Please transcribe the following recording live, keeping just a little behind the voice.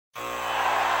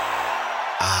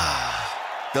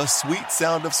The sweet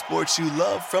sound of sports you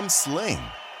love from Sling.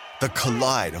 The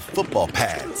collide of football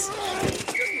pads.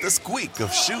 The squeak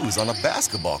of shoes on a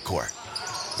basketball court.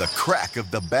 The crack of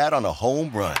the bat on a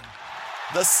home run.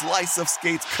 The slice of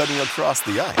skates cutting across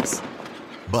the ice.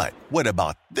 But what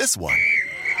about this one?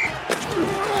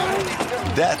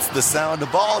 That's the sound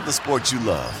of all the sports you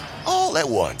love, all at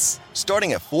once.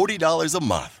 Starting at $40 a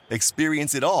month.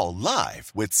 Experience it all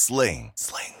live with Sling.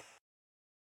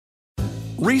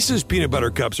 Reese's Peanut Butter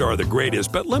Cups are the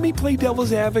greatest, but let me play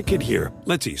devil's advocate here.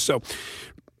 Let's see. So,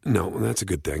 no, that's a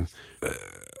good thing.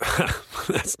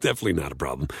 That's definitely not a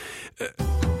problem.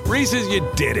 Reese's, you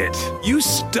did it. You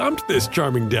stumped this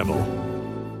charming devil.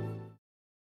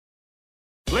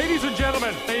 Ladies and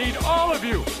gentlemen, I need all of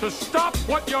you to stop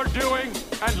what you're doing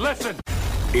and listen.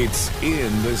 It's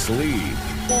In This League.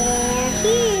 They're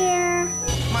here.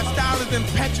 My style is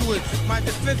impetuous. My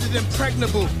defense is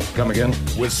impregnable. Come again?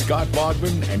 With Scott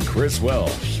Bogman and Chris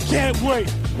Welsh. Can't wait.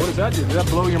 What does that do? Did that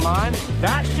blow your mind?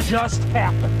 That just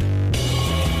happened.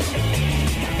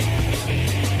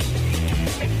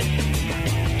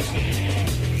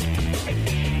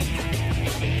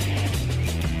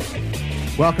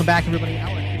 Welcome back, everybody.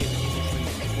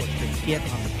 Get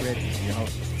on the Grid. This is your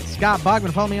host, Scott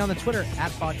Bogman. Follow me on the Twitter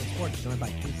at Bogman Sports, joined by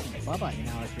Casey Bubba and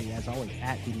Alex Reed, as always,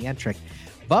 at Pediatric.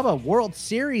 Bubba, World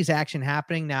Series action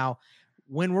happening now.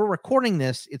 When we're recording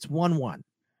this, it's 1-1,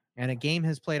 and a game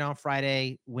has played on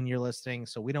Friday when you're listening,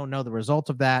 so we don't know the result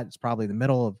of that. It's probably the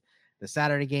middle of the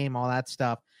Saturday game, all that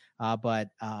stuff. But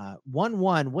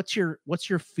 1-1. What's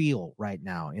your feel right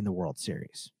now in the World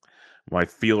Series? My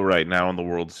feel right now in the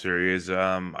World Series,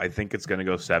 I think it's going to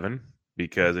go 7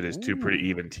 because it is two pretty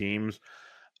even teams.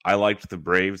 I liked the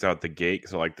Braves out the gate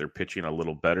because I like their pitching a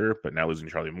little better, but now losing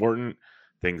Charlie Morton,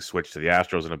 things switched to the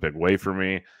Astros in a big way for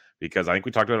me because I think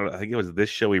we talked about it. I think it was this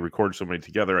show we recorded so many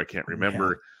together. I can't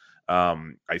remember. Yeah.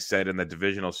 I said in the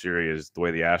divisional series, the way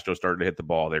the Astros started to hit the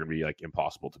ball, they're going to be like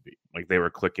impossible to beat. Like they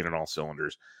were clicking in all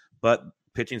cylinders, but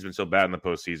pitching's been so bad in the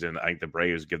postseason. I think the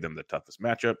Braves give them the toughest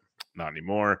matchup. Not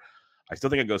anymore. I still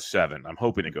think it goes 7. I'm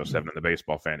hoping it goes 7 in the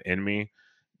baseball fan in me,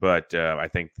 but I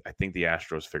think the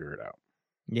Astros figure it out.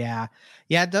 Yeah,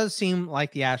 it does seem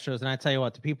like the Astros, and I tell you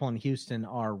what, the people in Houston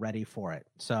are ready for it,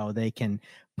 so they can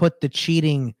put the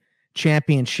cheating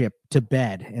championship to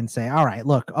bed and say, "All right,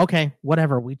 look, okay,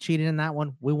 whatever, we cheated in that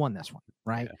one, we won this one,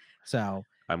 right?" Yeah. So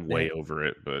I'm way over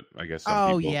it, but I guess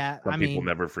some people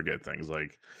never forget things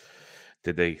like.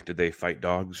 Did they fight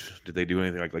dogs? Did they do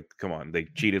anything like come on, they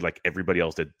cheated like everybody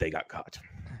else did. They got caught.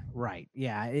 Right.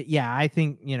 Yeah. I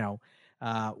think,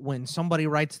 when somebody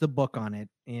writes the book on it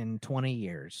in 20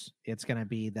 years, it's going to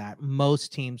be that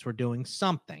most teams were doing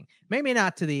something, maybe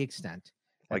not to the extent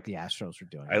like the Astros were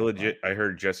doing. I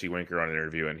heard Jesse Winker on an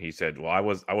interview and he said, well, I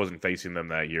wasn't facing them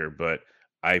that year, but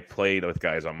I played with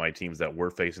guys on my teams that were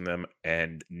facing them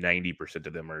and 90%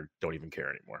 of them don't even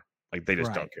care anymore. Like, they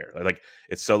just don't care. Like,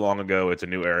 it's so long ago. It's a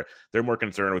new era. They're more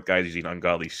concerned with guys using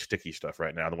ungodly, sticky stuff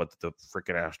right now than what the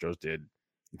freaking Astros did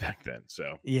back then.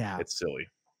 So, yeah, it's silly.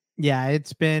 Yeah,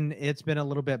 it's been a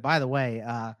little bit. By the way,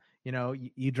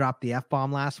 you dropped the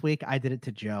F-bomb last week. I did it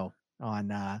to Joe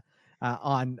on our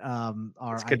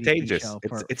it's contagious. Show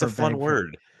it's a fun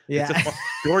word. Yeah.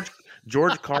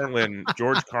 George Carlin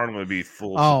would be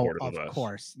full supportive of us. Of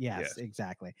course. Yes,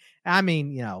 exactly. I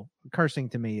mean, cursing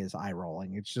to me is eye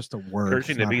rolling. It's just a word.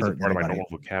 Cursing to me is a part of my normal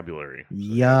vocabulary. So.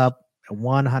 Yep.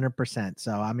 100%.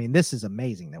 So, I mean, this is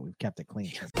amazing that we've kept it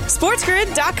clean.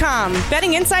 SportsGrid.com.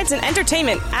 Betting insights and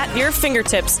entertainment at your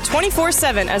fingertips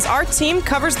 24/7 as our team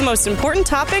covers the most important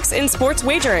topics in sports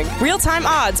wagering. Real-time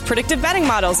odds, predictive betting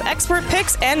models, expert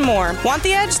picks, and more. Want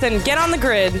the edge? Then get on the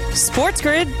grid.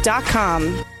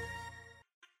 SportsGrid.com.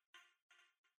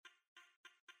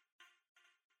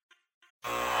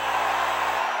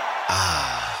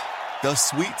 The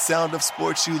sweet sound of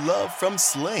sports you love from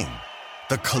Sling.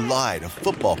 The collide of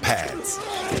football pads.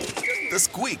 The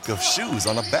squeak of shoes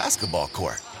on a basketball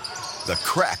court. The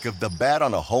crack of the bat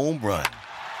on a home run.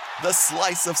 The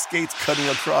slice of skates cutting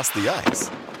across the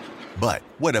ice. But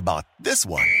what about this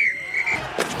one?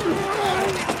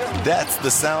 That's the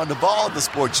sound of all the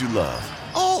sports you love,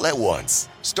 all at once.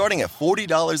 Starting at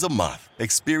 $40 a month.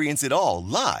 Experience it all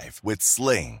live with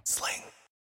Sling.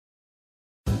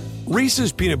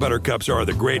 Reese's Peanut Butter Cups are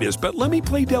the greatest, but let me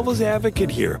play devil's advocate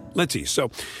here. Let's see.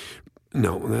 So,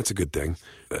 no, that's a good thing.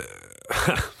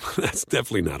 That's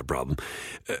definitely not a problem.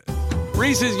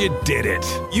 Reese's, you did it.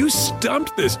 You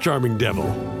stumped this charming devil.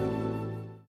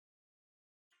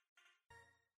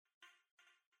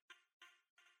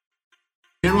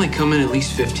 Generally come in at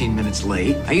least 15 minutes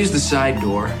late. I use the side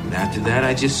door, and after that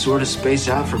I just sort of space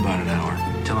out for about an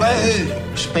hour.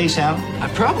 time. Space out. I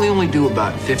probably only do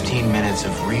about 15 minutes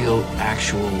of real,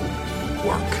 actual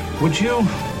work. Would you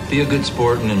be a good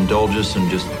sport and indulge us and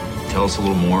just tell us a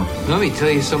little more? Let me tell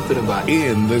you something about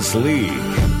In This League.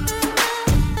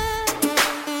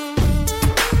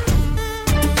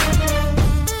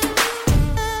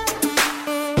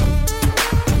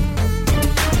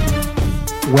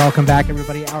 Welcome back,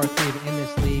 everybody. Hour 3 of In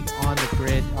This League on the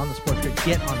grid, on the Sports Grid.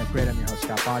 Get on the grid. I'm your host,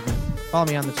 Scott Bogman. Follow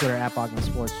me on the Twitter at Bogman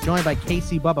Sports. Joined by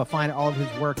Casey Bubba. Find all of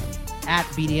his work at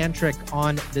BDentric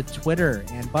on the Twitter.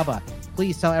 And Bubba,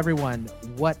 please tell everyone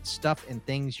what stuff and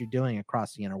things you're doing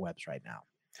across the interwebs right now.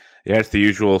 Yeah, it's the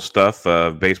usual stuff.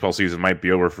 Baseball season might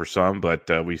be over for some, but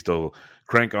we still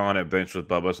crank on at Bench with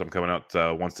Bubba. So I'm coming out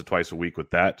once to twice a week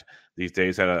with that these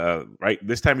days. Right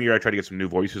this time of year, I try to get some new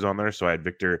voices on there. So I had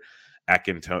Victor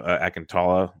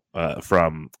Akintala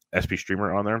from SP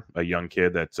Streamer on there, a young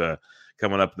kid that's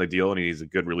coming up in the deal, and he's a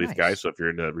good relief guy. So if you're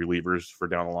into relievers for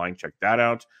down the line, check that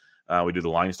out. We do the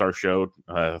Line Star show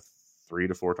 3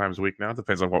 to 4 times a week now.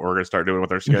 Depends on what we're going to start doing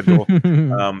with our schedule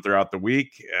throughout the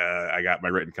week. I got my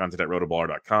written content at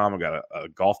rotoballer.com. I got a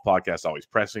golf podcast, Always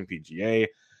Pressing, PGA.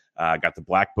 I got the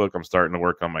Black Book. I'm starting to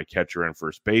work on my catcher and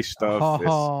first base stuff.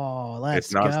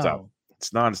 Let's nonstop. go. It's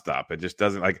nonstop. It just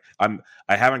doesn't I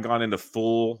haven't gone into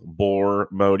full bore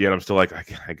mode yet. I'm still like,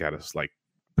 I gotta like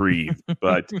breathe.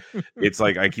 But it's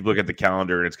like I keep looking at the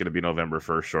calendar and it's going to be November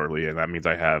 1st shortly, and that means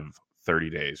I have 30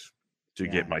 days to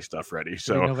get my stuff ready.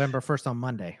 So November 1st on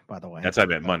Monday, by the way. That's what I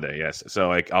meant, Monday. Yes. So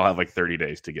like I'll have like 30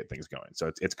 days to get things going.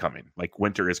 So it's coming. Like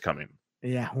winter is coming.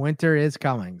 Yeah, winter is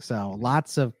coming. So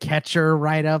lots of catcher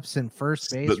write-ups and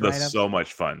first base write-ups. So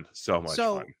much fun. So much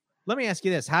fun. Let me ask you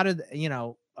this: how did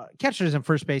catchers and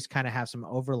first base kind of have some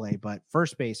overlay, but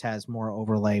first base has more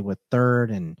overlay with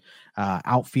third and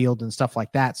outfield and stuff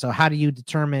like that. So how do you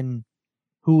determine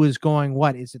who is going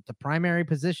what? Is it the primary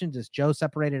position? Does Joe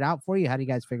separate it out for you? How do you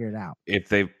guys figure it out? If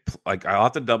they I'll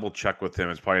have to double check with him.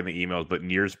 It's probably in the emails, but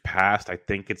in years past, I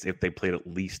think it's if they played at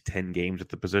least 10 games at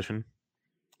the position.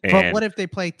 But what if they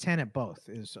play 10 at both?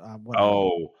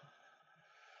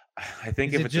 I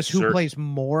think if it's just who plays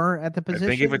more at the position. I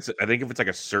think if it's like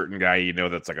a certain guy,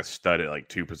 that's like a stud at like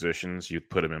 2 positions, you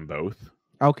put him in both.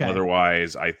 Okay.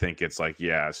 Otherwise, I think it's like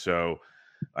So,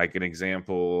 like an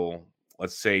example,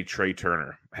 let's say Trey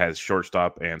Turner has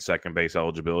shortstop and second base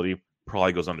eligibility,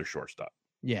 probably goes under shortstop.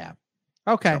 Yeah.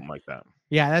 Okay. Something like that.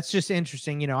 Yeah, that's just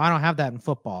interesting. I don't have that in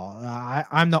football.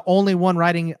 I'm the only one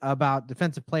writing about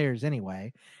defensive players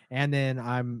anyway. And then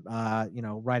I'm,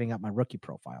 writing up my rookie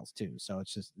profiles too. So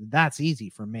it's just, that's easy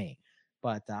for me.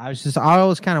 But I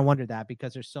always kind of wondered that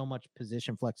because there's so much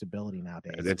position flexibility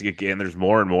nowadays. And there's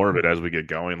more and more of it as we get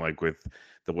going. Like with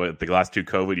the last 2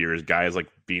 COVID years, guys like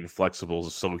being flexible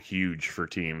is so huge for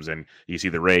teams. And you see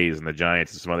the Rays and the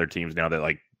Giants and some other teams now that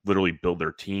like literally build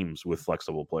their teams with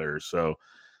flexible players. So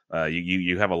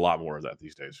you have a lot more of that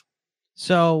these days.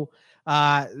 So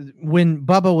when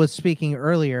Bubba was speaking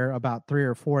earlier about 3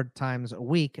 or 4 times a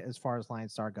week, as far as Line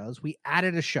Star goes, we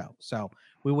added a show. So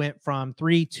we went from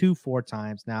 3 to 4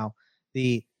 times. Now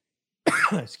the,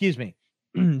 excuse me,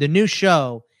 the new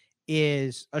show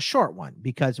is a short one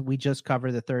because we just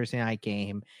cover the Thursday night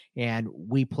game and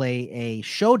we play a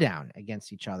showdown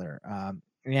against each other.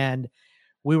 And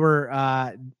we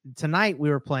were, tonight we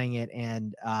were playing it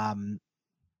and,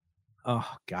 oh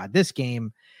God, this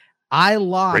game, I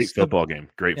lost. Great football game.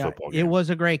 It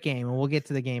was a great game, and we'll get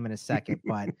to the game in a second.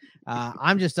 But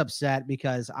I'm just upset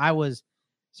because I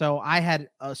had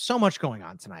so much going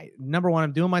on tonight. Number one,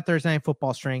 I'm doing my Thursday night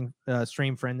football stream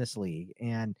for In This League,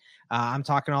 and I'm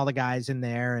talking to all the guys in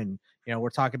there, and we're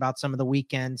talking about some of the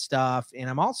weekend stuff. And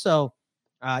I'm also,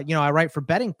 I write for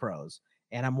Betting Pros,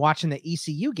 and I'm watching the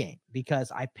ECU game because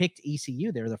I picked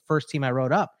ECU. They were the first team I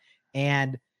wrote up,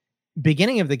 and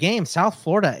beginning of the game, South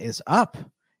Florida is up.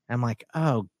 I'm like,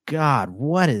 oh God,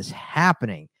 what is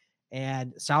happening?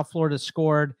 And South Florida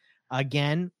scored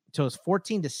again. So it was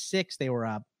 14-6. They were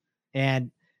up,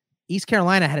 and East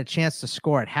Carolina had a chance to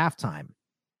score at halftime.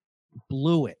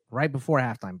 Blew it right before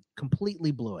halftime.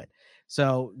 Completely blew it.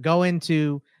 So go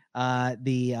into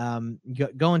the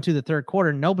third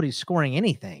quarter. Nobody's scoring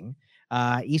anything.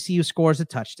 ECU scores a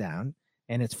touchdown,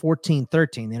 and it's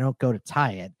 14-13. They don't go to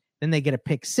tie it. Then they get a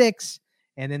pick 6.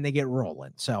 And then they get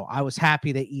rolling. So I was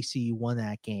happy that ECU won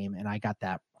that game, and I got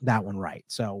that one right.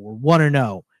 So we're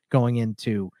 1-0 going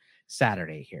into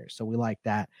Saturday here. So we like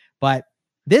that. But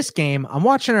this game, I'm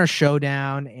watching our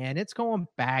showdown, and it's going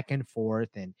back and forth.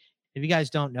 And if you guys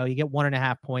don't know, you get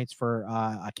 1.5 points for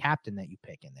a captain that you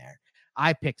pick in there.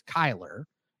 I picked Kyler.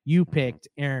 You picked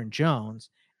Aaron Jones.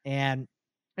 And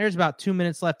there's about 2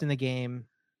 minutes left in the game.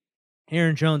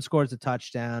 Aaron Jones scores a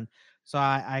touchdown. So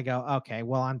I go, okay,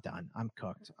 well, I'm done. I'm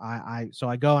cooked. So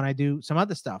I go and I do some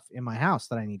other stuff in my house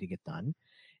that I need to get done.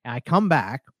 And I come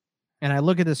back and I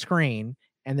look at the screen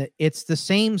and it's the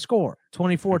same score,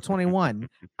 24-21.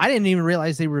 I didn't even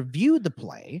realize they reviewed the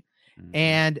play.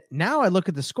 And now I look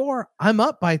at the score. I'm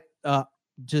up by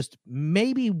just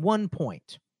maybe 1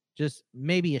 point, just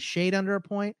maybe a shade under a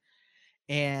point.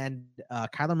 And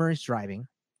Kyler Murray's driving.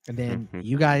 And then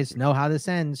you guys know how this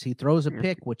ends. He throws a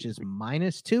pick, which is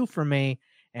 -2 for me.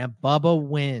 And Bubba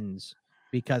wins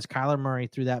because Kyler Murray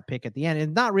threw that pick at the end.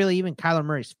 And not really even Kyler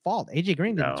Murray's fault. AJ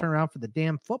Green didn't turn around for the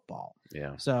damn football.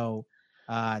 Yeah. So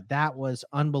that was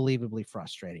unbelievably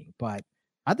frustrating. But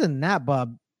other than that,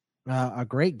 Bub, a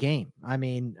great game. I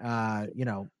mean,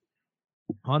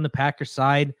 on the Packers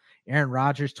side, Aaron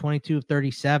Rodgers, 22 of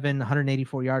 37,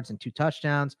 184 yards and 2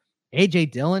 touchdowns. A.J.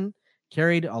 Dillon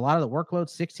carried a lot of the workload,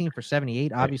 16 for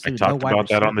 78. Obviously, I talked about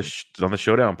that on the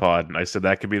Showdown pod, and I said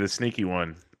that could be the sneaky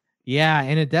one. Yeah,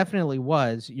 and it definitely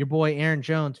was. Your boy Aaron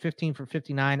Jones, 15 for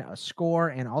 59, a score,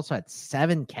 and also had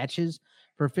 7 catches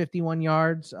for 51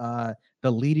 yards.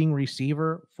 The leading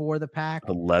receiver for the Pack.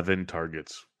 11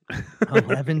 targets.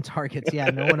 11 targets.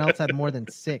 Yeah, no one else had more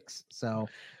than 6. So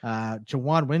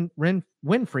Juwann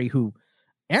Winfrey, who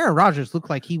Aaron Rodgers looked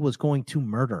like he was going to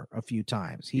murder a few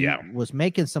times. He was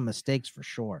making some mistakes for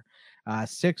sure.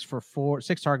 6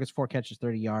 targets, 4 catches,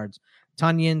 30 yards.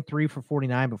 Tunyon, 3 for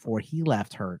 49 before he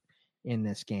left hurt in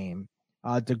this game.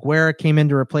 DeGuara came in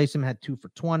to replace him, had 2 for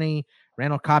 20.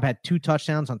 Randall Cobb had 2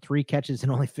 touchdowns on 3 catches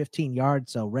and only 15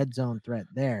 yards, so red zone threat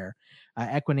there.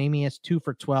 Equanimeous, 2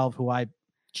 for 12, who I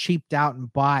cheaped out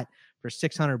and bought for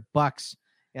 $600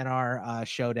 in our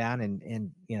showdown,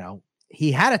 and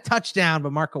he had a touchdown,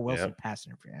 but Marco Wilson passed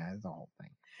interference. Yeah, that's the whole thing.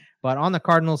 But on the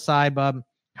Cardinals side, Bub,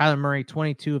 Kyler Murray,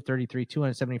 22 of 33,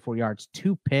 274 yards,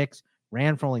 2 picks,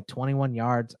 ran for only 21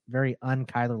 yards. Very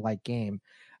un-Kyler-like game.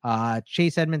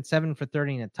 Chase Edmonds, 7 for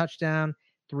 30 and a touchdown,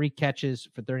 3 catches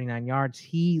for 39 yards.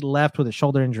 He left with a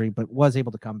shoulder injury, but was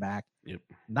able to come back. Yep.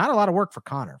 Not a lot of work for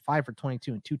Connor. 5 for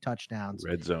 22 and 2 touchdowns.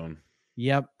 Red zone.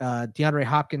 Yep. DeAndre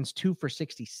Hopkins, 2 for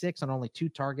 66 on only 2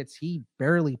 targets. He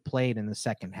barely played in the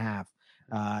second half.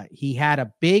 He had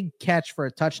a big catch for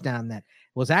a touchdown that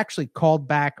was actually called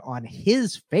back on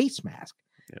his face mask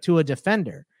to a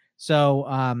defender. So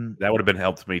that would have been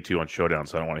helped me too on Showdown,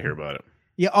 so I don't want to hear about it.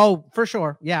 Yeah, oh, for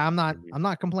sure. Yeah, I'm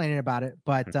not complaining about it,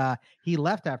 but he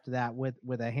left after that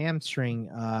with a hamstring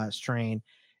strain.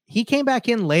 He came back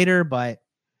in later, but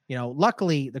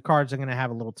luckily the Cards are going to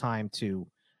have a little time to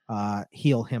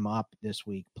heal him up this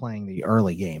week playing the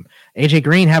early game. AJ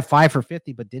Green had 5 for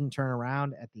 50, but didn't turn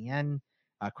around at the end.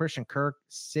 Christian Kirk,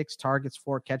 6 targets,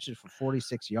 4 catches for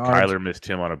 46 yards. Tyler missed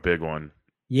him on a big one.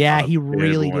 Yeah, he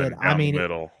really did. I mean,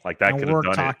 middle. Like that could have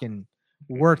done it.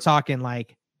 We're talking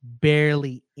like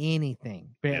barely anything,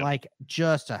 like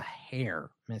just a hair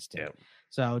missed it.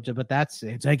 So, but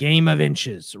it's a game of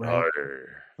inches, right?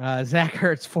 Zach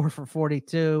Ertz, 4 for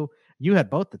 42. You had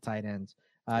both the tight ends.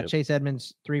 Chase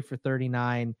Edmonds, 3 for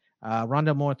 39.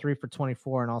 Rondale Moore, 3 for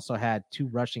 24, and also had 2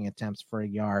 rushing attempts for a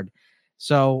yard.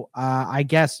 So I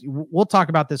guess we'll talk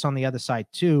about this on the other side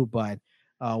too, but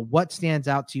what stands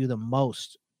out to you the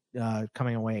most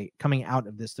coming out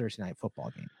of this Thursday night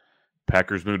football game?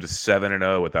 Packers moved to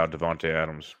 7-0 without Devontae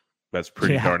Adams. That's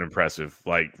pretty darn impressive.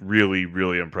 Like really,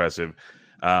 really impressive.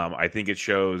 I think it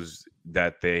shows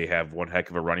that they have one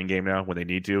heck of a running game now when they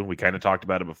need to. We kind of talked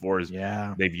about it before.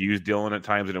 They've used Dillon at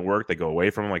times and it worked. They go away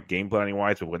from him like game planning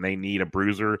wise, but when they need a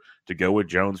bruiser to go with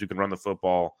Jones who can run the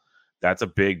football, that's a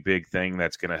big, big thing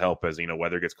that's going to help as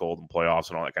weather gets cold and playoffs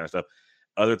and all that kind of stuff.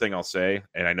 Other thing I'll say,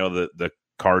 and I know that the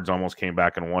Cards almost came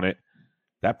back and won it.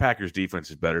 That Packers defense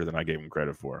is better than I gave them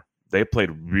credit for. They played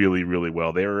really, really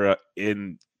well. They were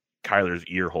in Kyler's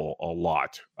ear hole a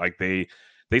lot. Like they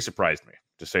surprised me,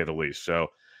 to say the least. So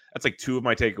that's like 2 of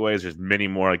my takeaways. There's many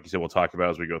more, like you said, we'll talk about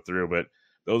as we go through, but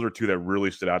those were 2 that really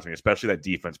stood out to me, especially that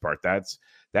defense part. That's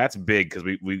big because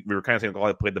we were kind of saying,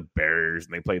 they played the Bears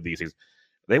and they played these things.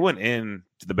 They went in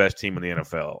to the best team in the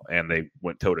NFL and they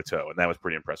went toe to toe, and that was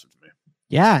pretty impressive to me.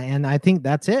 Yeah, and I think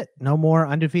that's it. No more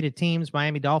undefeated teams.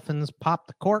 Miami Dolphins pop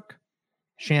the cork.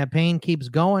 Champagne keeps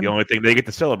going. The only thing they get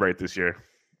to celebrate this year.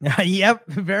 Yep,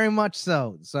 very much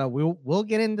so. So we'll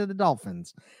get into the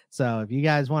Dolphins. So if you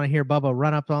guys want to hear Bubba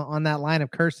run up on that line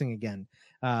of cursing again,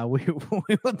 we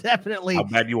will definitely. How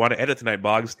bad you want to edit tonight,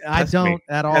 Boggs? I don't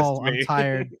at all. I'm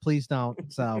tired. Please don't.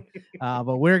 So,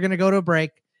 but we're gonna go to a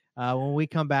break. When we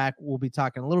come back, we'll be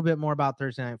talking a little bit more about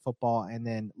Thursday Night Football and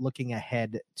then looking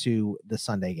ahead to the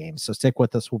Sunday game. So stick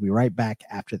with us. We'll be right back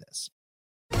after this.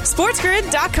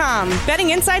 SportsGrid.com. Betting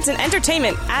insights and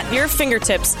entertainment at your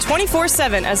fingertips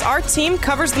 24/7 as our team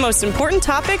covers the most important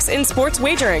topics in sports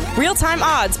wagering. Real-time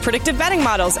odds, predictive betting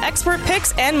models, expert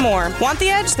picks, and more. Want the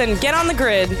edge? Then get on the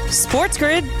grid.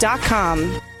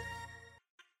 SportsGrid.com.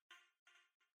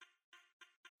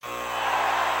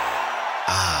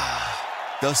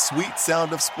 The sweet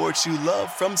sound of sports you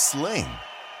love from Sling.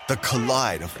 The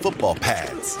collide of football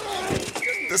pads.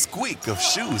 The squeak of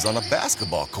shoes on a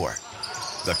basketball court.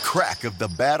 The crack of the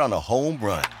bat on a home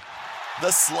run.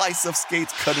 The slice of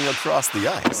skates cutting across the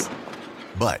ice.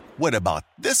 But what about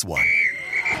this one?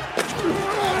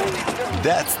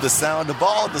 That's the sound of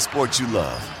all the sports you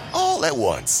love, all at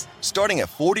once. Starting at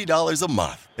 $40 a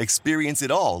month. Experience it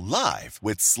all live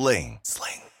with Sling.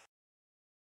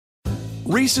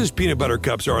 Reese's peanut butter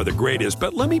cups are the greatest,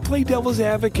 but let me play devil's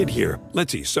advocate here.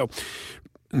 Let's see. So,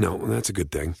 no, that's a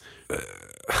good thing.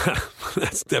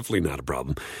 That's definitely not a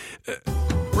problem.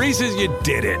 Reese's, you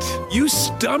did it. You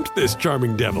stumped this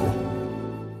charming devil.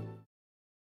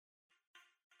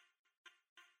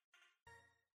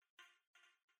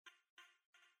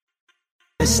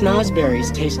 The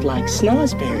snozberries taste like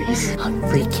snozberries. I'm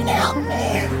freaking out,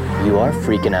 man. You are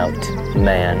freaking out,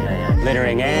 man.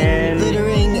 Littering and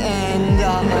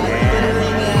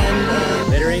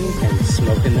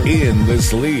smoking the In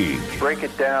this league. Break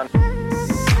it down.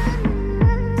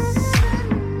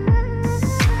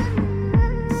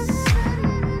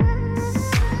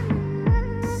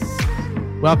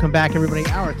 Welcome back, everybody.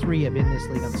 Hour 3 of In This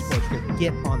League on the Sports Grid.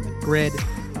 Get on the grid.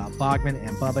 Bogman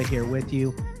and Bubba here with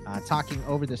you, talking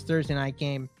over this Thursday night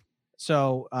game.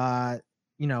 So,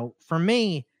 for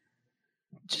me,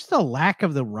 just the lack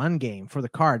of the run game for the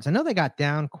Cards. I know they got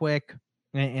down quick,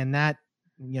 and that,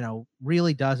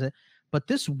 really does it. But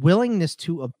this willingness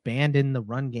to abandon the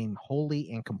run game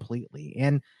wholly and completely.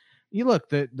 And you look,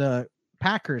 the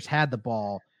Packers had the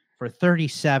ball for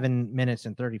 37 minutes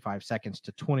and 35 seconds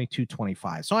to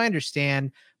 22-25. So I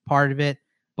understand part of it,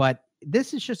 but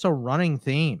this is just a running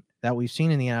theme that we've seen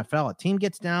in the NFL. A team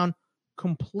gets down,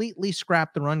 completely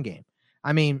scrap the run game.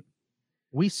 I mean,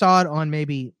 we saw it on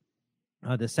maybe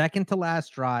the second to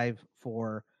last drive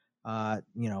for,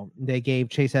 they gave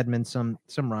Chase Edmonds some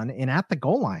run, and at the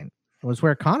goal line was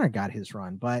where Connor got his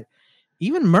run. But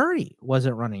even Murray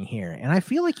wasn't running here. And I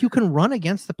feel like you can run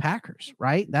against the Packers,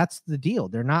 right? That's the deal.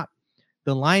 The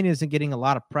line isn't getting a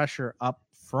lot of pressure up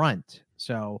front.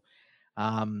 So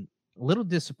a little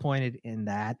disappointed in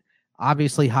that.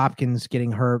 Obviously, Hopkins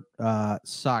getting hurt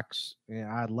sucks.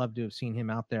 I'd love to have seen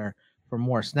him out there for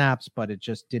more snaps, but it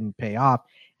just didn't pay off.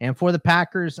 And for the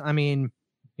Packers, I mean,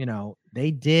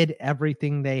 they did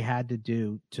everything they had to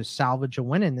do to salvage a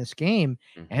win in this game,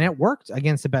 and it worked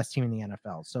against the best team in the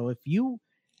NFL. So if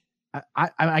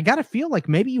I got to feel like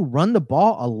maybe you run the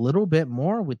ball a little bit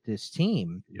more with this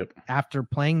team after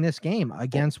playing this game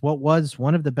against what was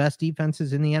one of the best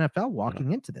defenses in the NFL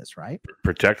walking into this, right?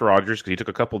 Protect Rodgers, because he took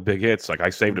a couple big hits. Like,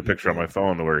 I saved a picture on my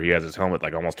phone where he has his helmet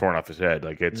like almost torn off his head.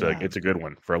 Like, it's a good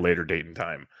one for a later date and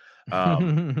time.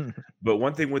 But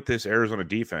one thing with this Arizona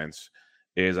defense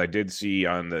is I did see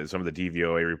on some of the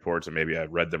DVOA reports, and maybe I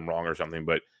read them wrong or something,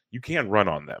 but you can't run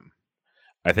on them.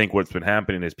 I think what's been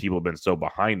happening is people have been so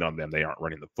behind on them, they aren't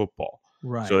running the football.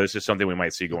 Right. So this is something we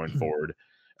might see going forward.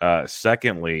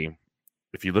 Secondly,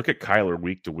 if you look at Kyler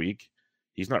week to week,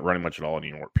 he's not running much at all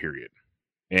anymore, period.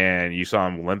 And you saw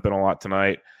him limping a lot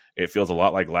tonight. It feels a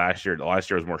lot like last year. Last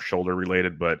year was more shoulder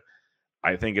related, but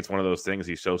I think it's one of those things.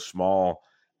 He's so small,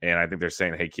 and I think they're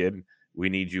saying, hey, kid, we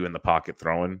need you in the pocket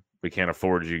throwing. We can't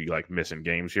afford you missing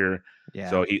games here. Yeah.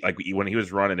 So when he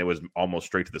was running, it was almost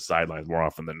straight to the sidelines more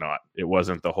often than not. It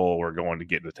wasn't the whole we're going to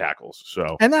get the tackles.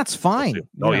 So, and that's fine.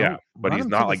 But he's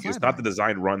not it's not the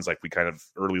designed runs like we kind of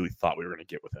early thought we were going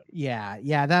to get with him.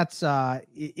 Yeah. That's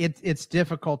it's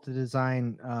difficult to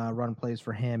design run plays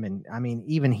for him. And I mean,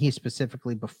 even he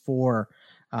specifically before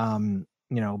the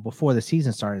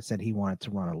season started said he wanted to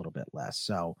run a little bit less.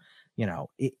 So,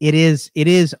 it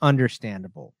is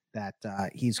understandable that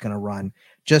he's going to run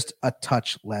just a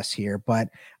touch less here. But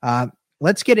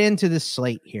let's get into this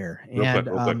slate here. Real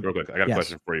quick. I got a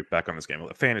question for you back on this game.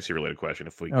 A fantasy-related question,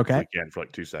 if we can, for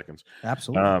like 2 seconds.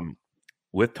 Absolutely.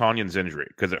 With Tonyan's injury,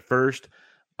 because at first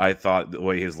I thought the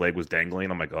way his leg was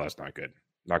dangling, I'm like, oh, that's not good.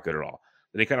 Not good at all.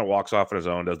 Then he kind of walks off on his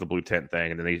own, does the blue tent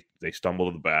thing, and then they stumble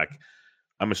to the back.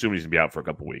 I'm assuming he's going to be out for a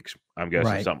couple weeks. I'm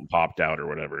guessing something popped out or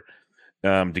whatever.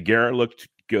 DeGarrett looked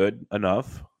good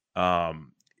enough.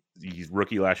 He's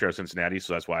rookie last year at Cincinnati,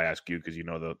 so that's why I ask you, because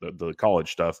the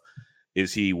college stuff.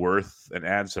 Is he worth an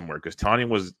ad somewhere? Because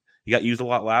Tonyan he got used a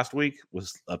lot last week,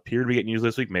 appeared to be getting used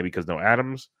this week, maybe because no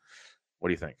Adams. What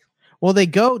do you think? Well, they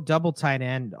go double tight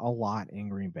end a lot in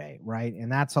Green Bay, right?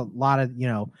 And that's a lot of,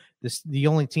 the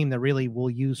only team that really will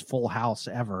use full house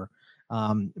ever.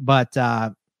 But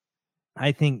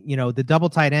I think, the double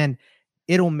tight end,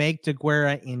 it'll make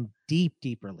DeGuara in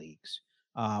deeper leagues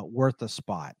worth a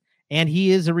spot. And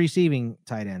he is a receiving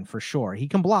tight end for sure. He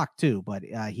can block too, but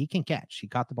he can catch. He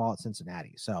caught the ball at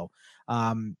Cincinnati. So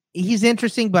he's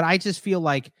interesting, but I just feel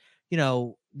like,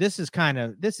 this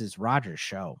is Rodgers'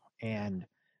 show. And,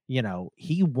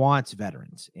 he wants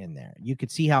veterans in there. You could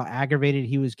see how aggravated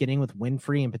he was getting with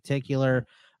Winfrey in particular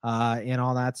and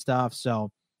all that stuff.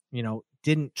 So,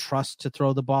 didn't trust to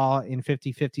throw the ball in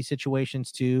 50-50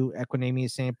 situations to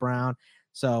Equanimeous St. Brown.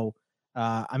 So,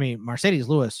 Mercedes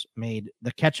Lewis made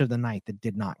the catch of the night that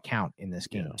did not count in this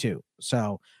game too.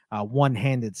 So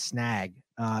one-handed snag.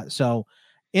 So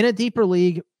in a deeper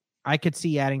league, I could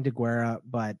see adding DeGuara,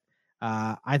 but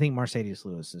I think Mercedes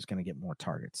Lewis is going to get more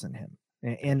targets than him.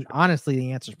 And honestly,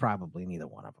 the answer is probably neither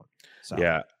one of them. So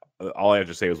yeah, all I have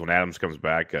to say is when Adams comes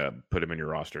back, put him in your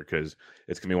roster because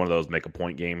it's going to be one of those make a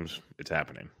point games. It's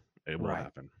happening. It will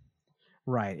happen.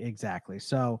 Right, exactly.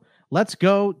 So let's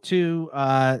go to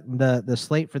the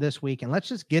slate for this week, and let's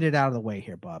just get it out of the way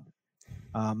here, Bub.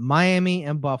 Miami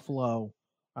and Buffalo.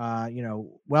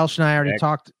 Welsh and I already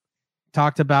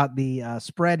talked about the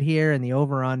spread here and the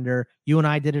over/under. You and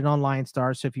I did it on Line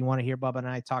Star, so if you want to hear Bubba and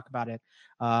I talk about it,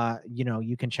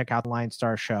 you can check out the Line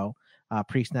Star show,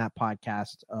 pre-snap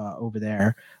podcast over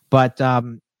there. But I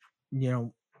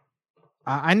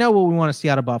know what we want to see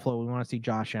out of Buffalo. We want to see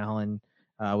Josh Allen.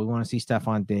 We want to see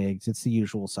Stephon Diggs. It's the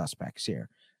usual suspects here.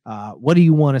 What do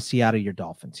you want to see out of your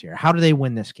Dolphins here? How do they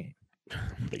win this game?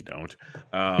 They don't.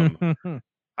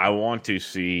 I want to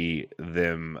see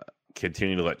them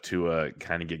continue to let Tua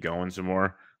kind of get going some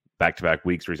more. Back-to-back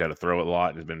weeks where he's had to throw it a lot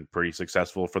and has been pretty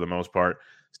successful for the most part.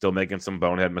 Still making some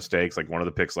bonehead mistakes. Like one of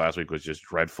the picks last week was just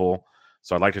dreadful.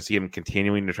 So I'd like to see him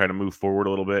continuing to try to move forward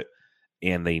a little bit.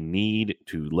 And they need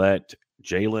to let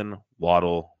Jalen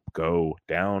Waddle go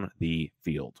down the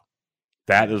field.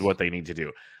 That is what they need to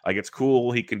do. Like, it's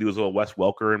cool. He can do his little Wes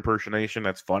Welker impersonation.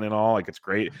 That's fun and all. Like, it's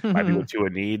great. Might be what Tua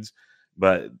needs.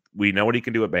 But we know what he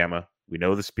can do at Bama. We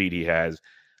know the speed he has.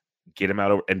 Get him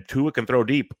out over. And Tua can throw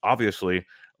deep, obviously.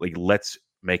 Like, let's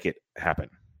make it happen.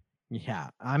 Yeah.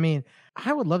 I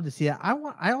would love to see that.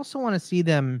 I also want to see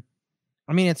them.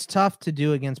 It's tough to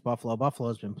do against Buffalo.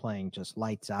 Buffalo's been playing just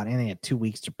lights out, and they had 2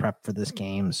 weeks to prep for this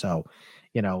game. So,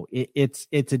 it's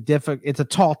a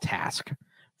tall task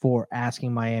for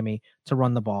asking Miami to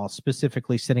run the ball,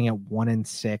 specifically sitting at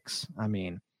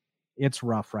 1-6. It's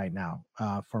rough right now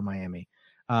for Miami.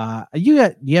 You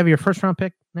have your first round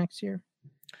pick next year?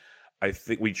 I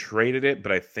think we traded it,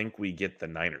 but I think we get the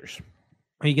Niners.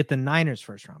 Oh, you get the Niners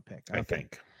first round pick. Okay. I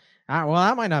think. Well,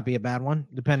 that might not be a bad one,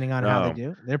 depending on how they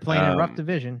do. They're playing a rough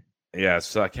division. Yeah,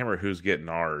 so I can't remember who's getting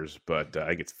ours, but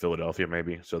I get Philadelphia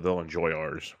maybe, so they'll enjoy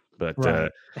ours. But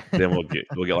then we'll get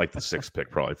like the 6th pick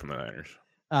probably from the Niners.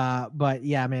 But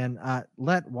yeah, man,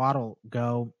 let Waddle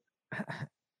go.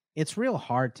 It's real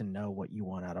hard to know what you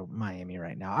want out of Miami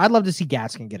right now. I'd love to see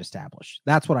Gaskin get established.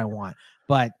 That's what I want.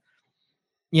 But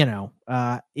I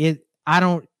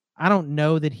don't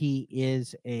know that he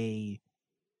is a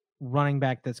running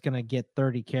back that's going to get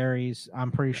 30 carries. I'm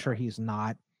pretty sure he's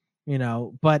not,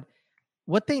 but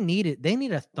what they need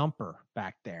a thumper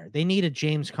back there. They need a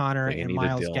James Conner and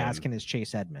Myles Gaskin as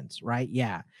Chase Edmonds, right?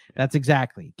 Yeah, that's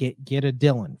exactly. Get a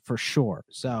Dillon for sure.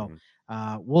 So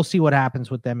we'll see what happens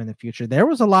with them in the future. There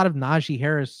was a lot of Najee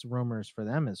Harris rumors for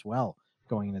them as well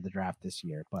going into the draft this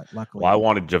year, but luckily. Well, I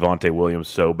wanted Javonte Williams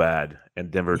so bad,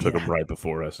 and Denver took him right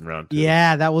before us in round 2.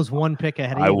 Yeah, that was one pick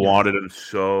ahead of you. I wanted him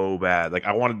so bad. Like,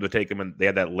 I wanted to take him, and they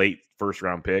had that late first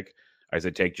round pick. I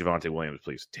said, take Javonte Williams,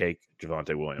 please. Take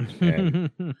Javonte Williams. And,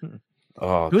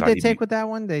 who'd they take with that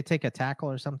one? They take a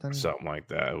tackle or something? Something like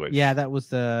that. Which, that was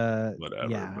the whatever.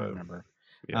 Yeah, I remember.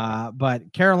 Yeah.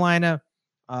 But Carolina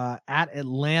at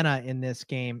Atlanta in this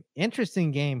game.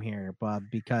 Interesting game here, Bub,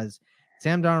 because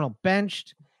Sam Darnold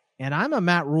benched, and I'm a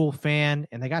Matt Rule fan,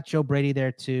 and they got Joe Brady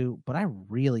there too, but I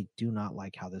really do not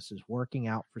like how this is working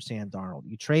out for Sam Darnold.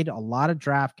 You trade a lot of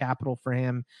draft capital for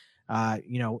him, and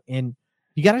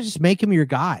you got to just make him your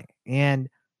guy. And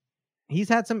he's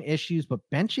had some issues, but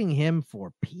benching him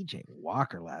for PJ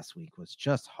Walker last week was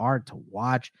just hard to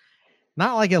watch.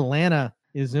 Not like Atlanta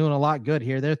is doing a lot good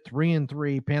here. They're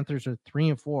 3-3. Panthers are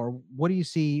 3-4. What do you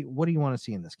see? What do you want to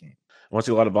see in this game? I want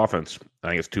to see a lot of offense. I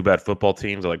think it's 2 bad football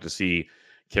teams. I like to see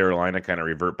Carolina kind of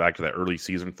revert back to that early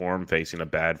season form, facing a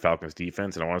bad Falcons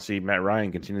defense. And I want to see Matt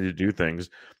Ryan continue to do things.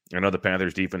 I know the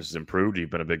Panthers defense has improved. You've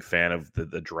been a big fan of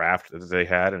the draft that they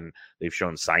had, and they've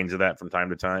shown signs of that from time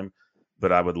to time.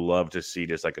 but I would love to see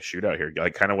just like a shootout here,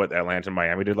 like kind of what Atlanta and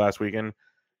Miami did last weekend.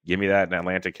 Give me that in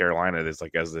Atlanta, Carolina. That's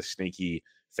like as the sneaky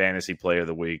fantasy play of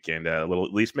the week, and we'll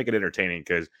at least make it entertaining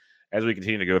because as we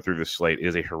continue to go through this slate, it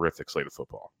is a horrific slate of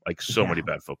football. Like so many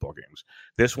bad football games.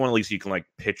 This one, at least you can like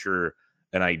picture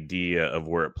an idea of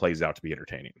where it plays out to be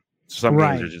entertaining. Some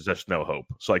games there's just no hope.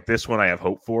 So like this one, I have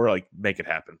hope for. Like make it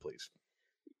happen, please.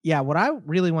 Yeah, what I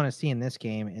really want to see in this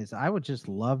game is I would just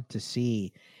love to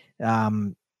see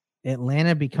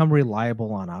Atlanta become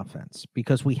reliable on offense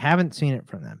because we haven't seen it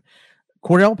from them.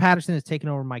 Cordell Patterson has taken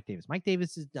over Mike Davis. Mike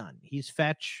Davis is done. He's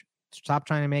fetch. Stop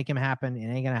trying to make him happen. It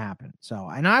ain't going to happen. So,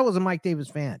 and I was a Mike Davis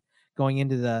fan going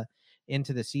into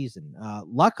the season.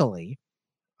 Luckily,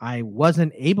 I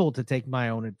wasn't able to take my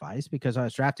own advice because I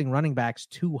was drafting running backs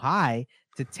too high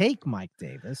to take Mike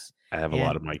Davis. I have a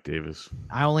lot of Mike Davis.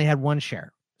 I only had one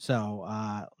share. So,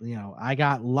 I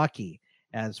got lucky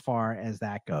as far as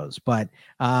that goes. But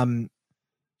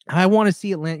I want to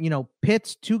see Atlanta,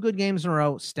 Pitt's 2 good games in a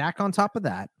row, stack on top of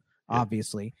that,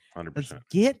 obviously. 100%. Let's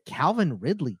get Calvin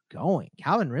Ridley going.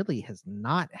 Calvin Ridley has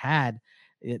not had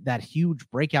that huge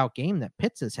breakout game that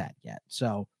Pitts has had yet.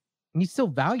 So he's still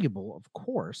valuable, of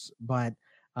course, but,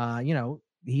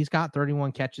 he's got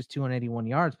 31 catches, 281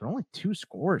 yards, but only 2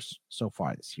 scores so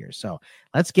far this year. So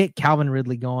let's get Calvin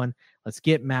Ridley going. Let's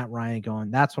get Matt Ryan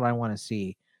going. That's what I want to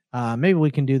see. Maybe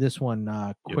we can do this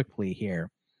one quickly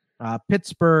here.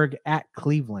 Pittsburgh at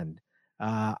Cleveland.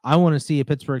 I want to see a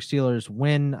Pittsburgh Steelers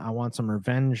win. I want some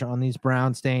revenge on these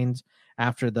Brown stains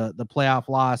after the playoff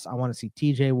loss. I want to see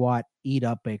TJ Watt eat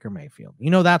up Baker Mayfield.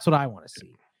 That's what I want to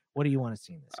see. What do you want to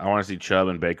see in this? I want to see Chubb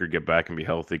and Baker get back and be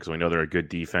healthy because we know they're a good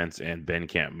defense and Ben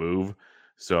can't move.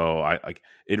 So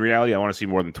in reality, I want to see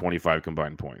more than 25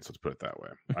 combined points. Let's put it that way.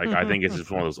 I think it's just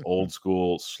one of those old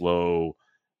school, slow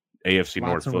AFC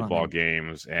North football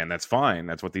games, and that's fine.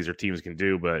 That's what these teams can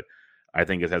do, but I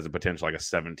think it has the potential like a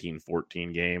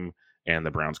 17-14 game, and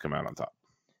the Browns come out on top.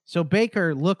 So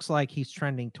Baker looks like he's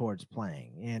trending towards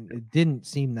playing, and it didn't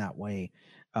seem that way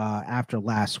after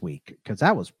last week because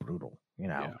that was brutal,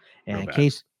 and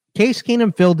Case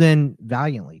Keenum filled in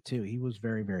valiantly too. He was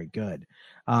very, very good.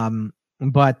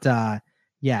 But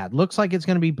it looks like it's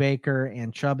going to be Baker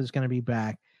and Chubb is going to be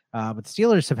back. But the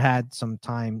Steelers have had some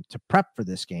time to prep for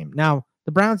this game. Now,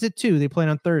 the Browns did too. They played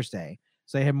on Thursday,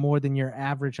 so they had more than your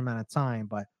average amount of time.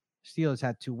 But Steelers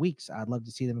had 2 weeks. I'd love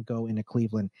to see them go into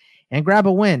Cleveland and grab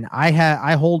a win.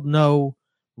 I hold no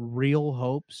real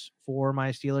hopes for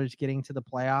my Steelers getting to the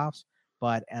playoffs,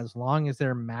 but as long as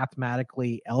they're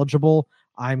mathematically eligible,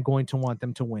 I'm going to want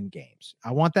them to win games.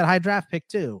 I want that high draft pick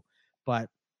too, but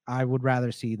I would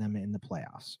rather see them in the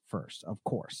playoffs first, of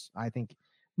course. I think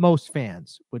most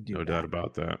fans would do. No doubt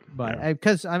about that. But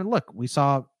because look, we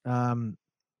saw,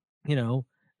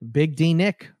 Big D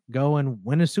Nick go and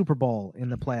win a Super Bowl in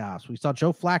the playoffs. We saw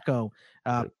Joe Flacco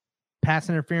pass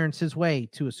interference his way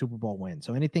to a Super Bowl win.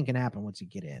 So anything can happen once you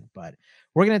get in. But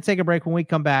we're going to take a break. When we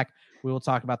come back, we will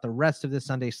talk about the rest of this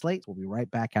Sunday slate. We'll be right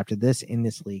back after this in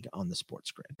this league on the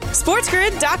Sports Grid.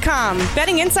 SportsGrid.com.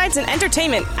 Betting insights and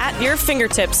entertainment at your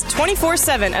fingertips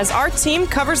 24/7 as our team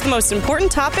covers the most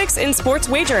important topics in sports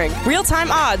wagering. Real-time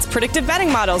odds, predictive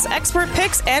betting models, expert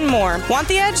picks, and more. Want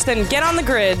the edge? Then get on the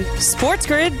grid.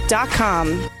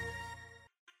 SportsGrid.com.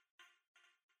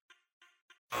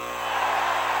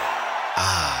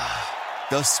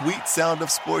 The sweet sound of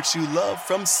sports you love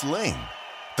from Sling.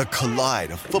 The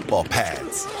collide of football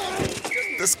pads.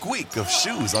 The squeak of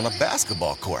shoes on a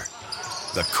basketball court.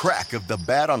 The crack of the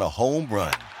bat on a home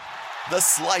run. The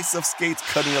slice of skates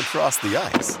cutting across the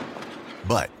ice.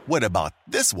 But what about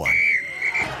this one?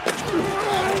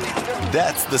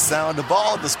 That's the sound of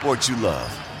all the sports you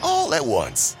love, all at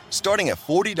once. Starting at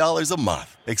 $40 a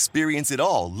month. Experience it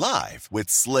all live with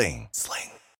Sling.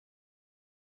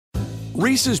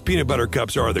 Reese's Peanut Butter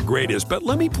Cups are the greatest, but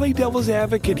let me play devil's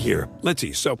advocate here. Let's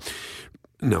see. So,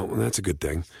 no, that's a good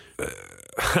thing.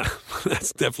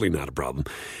 That's definitely not a problem.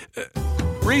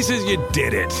 Reese's, you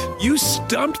did it. You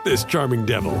stumped this charming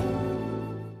devil.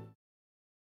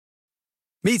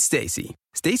 Meet Stacy.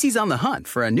 Stacy's on the hunt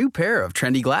for a new pair of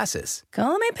trendy glasses.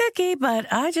 Call me picky, but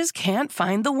I just can't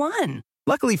find the one.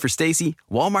 Luckily for Stacy,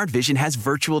 Walmart Vision has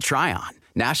virtual try-on.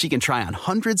 Now she can try on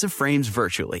hundreds of frames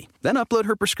virtually, then upload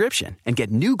her prescription and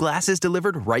get new glasses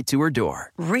delivered right to her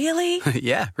door. Really?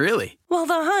 Yeah, really. Well,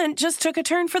 the hunt just took a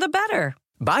turn for the better.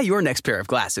 Buy your next pair of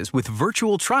glasses with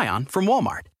virtual try-on from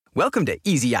Walmart. Welcome to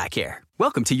Easy Eye Care.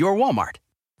 Welcome to your Walmart.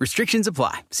 Restrictions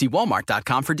apply. See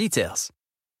walmart.com for details.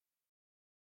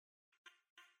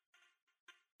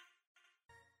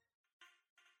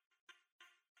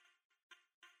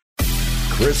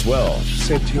 Chris Welsh.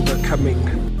 Said you were coming.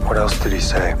 What else did he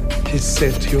say? He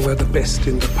said you were the best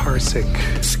in the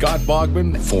parsec. Scott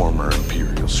Bogman. Former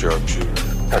Imperial sharpshooter.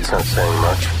 That's not saying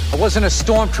much. I wasn't a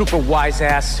stormtrooper, wise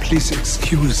ass. Please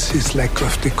excuse his lack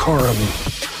of decorum.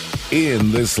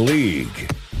 In this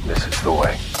league. This is the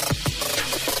way.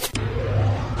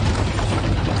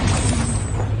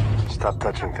 Stop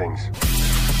touching things.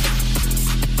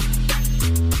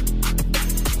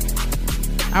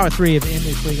 Hour 3 of In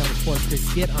This League on the Sports Grid.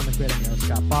 Get on the grid. I'm your host,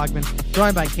 Scott Bogman,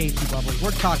 joined by Casey Bubbles.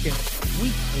 We're talking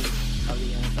week 8 of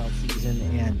the NFL season,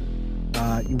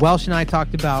 and Welsh and I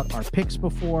talked about our picks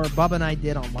before. Bubba and I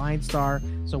did on Line Star.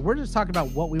 So we're just talking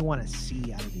about what we want to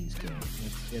see out of these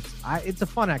games. It's a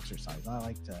fun exercise. I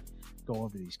like to go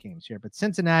over these games here. But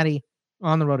Cincinnati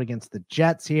on the road against the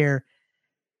Jets here.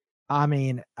 I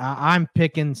mean, I'm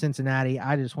picking Cincinnati.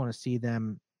 I just want to see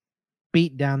them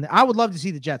beat down. I would love to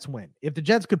see the Jets win. If the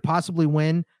Jets could possibly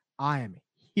win, I am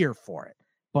here for it.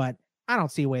 But I don't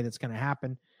see a way that's going to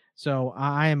happen. So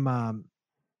I'm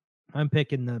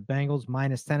picking the Bengals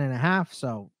minus 10.5.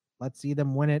 So let's see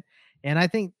them win it. And I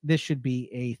think this should be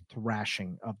a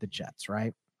thrashing of the Jets,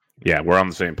 right? Yeah, we're on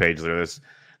the same page there.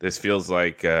 This feels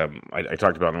like I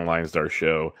talked about on the Line Star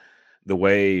show, the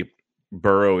way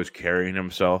Burrow is carrying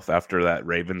himself after that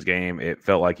Ravens game. It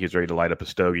felt like he was ready to light up a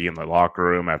stogie in the locker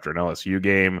room after an LSU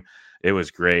game. It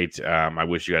was great. I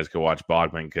wish you guys could watch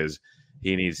Bogman because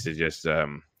he needs to just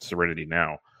serenity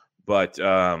now. But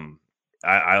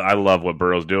I love what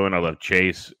Burrow's doing. I love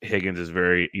Chase. Higgins is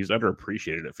he's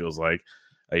underappreciated, it feels like.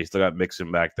 You still got Mixon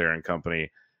back there and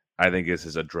company. I think this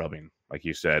is a drubbing. Like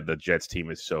you said, the Jets team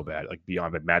is so bad. Like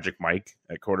beyond bad. Magic Mike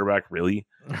at quarterback, really?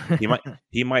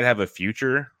 He might have a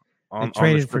future. They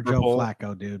traded for Joe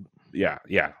Flacco, dude. Yeah,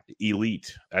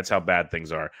 elite. That's how bad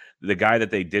things are. The guy that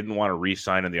they didn't want to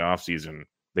re-sign in the offseason,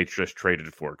 they just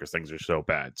traded for because things are so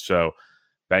bad. So,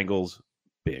 Bengals,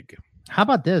 big. How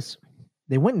about this?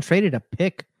 They went and traded a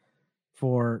pick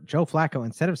for Joe Flacco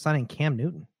instead of signing Cam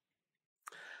Newton.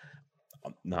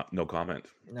 No comment.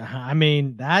 I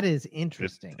mean, that is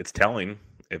interesting. It's telling,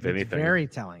 if anything. Very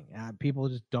telling. People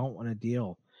just don't want to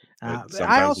deal.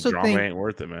 I also the drama think ain't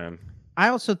worth it, man. I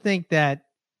also think that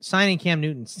signing Cam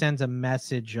Newton sends a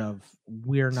message of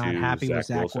we're not happy with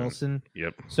Zach Wilson.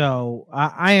 Yep. So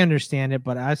I understand it,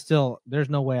 but there's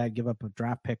no way I'd give up a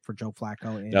draft pick for Joe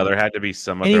Flacco. No, there had to be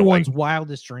some anyone's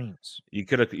wildest dreams. You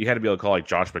had to be able to call like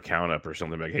Josh McCown up or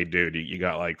something like, hey, dude, you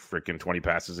got like freaking 20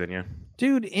 passes in you.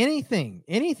 Dude, anything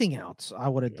else I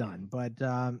would have done, but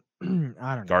I don't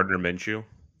know. Gardner Minshew.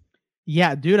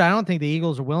 Yeah, dude, I don't think the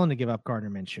Eagles are willing to give up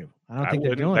Gardner Minshew. I don't think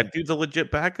they're doing that. Dude's a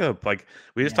legit backup. Like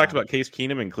we just talked about Case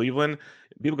Keenum in Cleveland.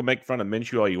 People can make fun of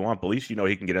Minshew all you want, but at least you know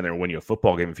he can get in there and win you a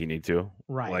football game if you need to.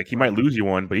 Right. Like he might lose you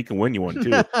one, but he can win you one too.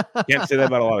 Can't say that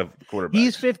about a lot of quarterbacks.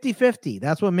 He's 50-50.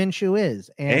 That's what Minshew is.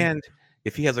 And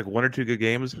if he has like one or two good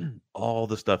games, all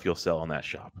the stuff you'll sell in that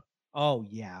shop. Oh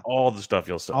yeah, all the stuff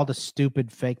you'll sell, all the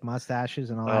stupid fake mustaches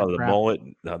and all that. The crap. Mullet,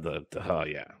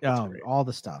 all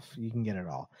the stuff. You can get it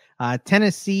all.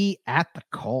 Tennessee at the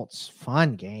Colts,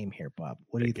 fun game here, Bub.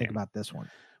 What do you think about this one?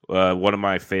 One of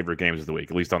my favorite games of the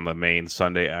week, at least on the main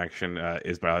Sunday action,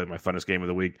 is my funnest game of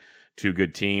the week. Two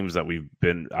good teams that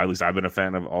I've been a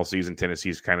fan of all season.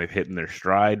 Tennessee's kind of hitting their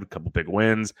stride, a couple big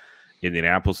wins.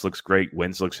 Indianapolis looks great.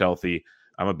 Wentz looks healthy.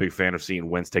 I'm a big fan of seeing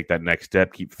Wentz take that next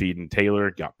step, keep feeding Taylor,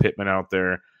 got Pittman out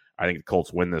there. I think the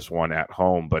Colts win this one at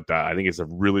home, but I think it's a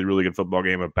really, really good football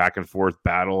game, a back-and-forth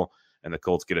battle, and the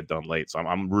Colts get it done late. So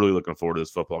I'm really looking forward to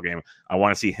this football game. I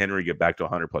want to see Henry get back to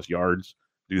 100-plus yards,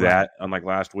 that, unlike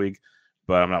last week,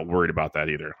 but I'm not worried about that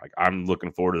either. Like I'm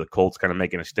looking forward to the Colts kind of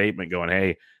making a statement going,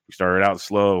 hey, we started out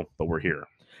slow, but we're here.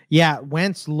 Yeah,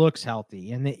 Wentz looks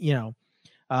healthy, and,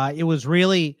 it was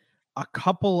really – a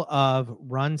couple of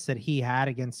runs that he had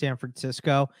against San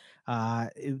Francisco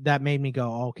that made me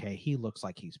go, okay, he looks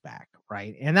like he's back,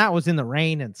 right? And that was in the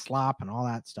rain and slop and all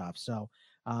that stuff. So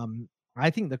I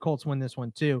think the Colts win this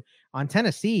one too. On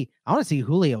Tennessee, I want to see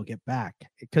Julio get back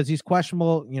because he's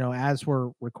questionable. As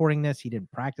we're recording this, he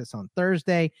didn't practice on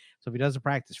Thursday. So if he doesn't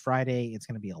practice Friday, it's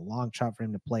going to be a long shot for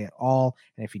him to play at all.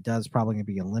 And if he does, probably going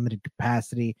to be a limited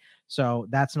capacity. So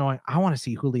that's annoying. I want to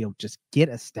see Julio just get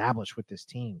established with this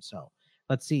team. So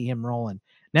let's see him rolling.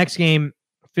 Next game,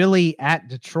 Philly at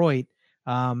Detroit.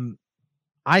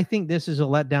 I think this is a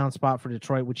letdown spot for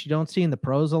Detroit, which you don't see in the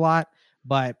pros a lot,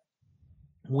 but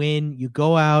when you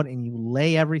go out and you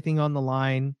lay everything on the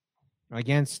line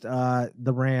against the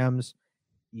Rams,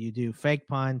 you do fake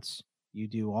punts, you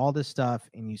do all this stuff,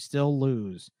 and you still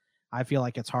lose. I feel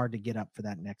like it's hard to get up for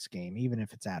that next game, even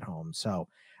if it's at home. So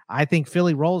I think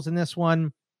Philly rolls in this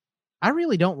one. I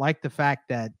really don't like the fact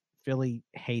that Philly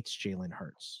hates Jalen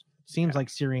Hurts. Seems like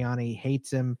Sirianni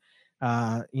hates him.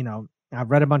 I've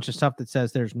read a bunch of stuff that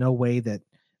says there's no way that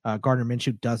Gardner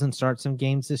Minshew doesn't start some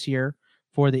games this year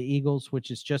for the Eagles,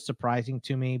 which is just surprising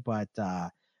to me. But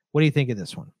what do you think of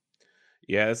this one?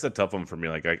 Yeah, it's a tough one for me.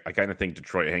 Like, I kind of think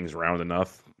Detroit hangs around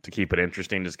enough to keep it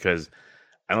interesting just because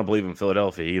I don't believe in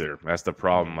Philadelphia either. That's the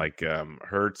problem. Like,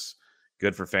 Hurts,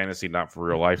 good for fantasy, not for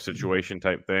real life situation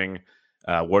type thing.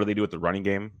 What do they do with the running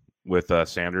game with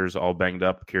Sanders all banged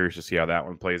up? Curious to see how that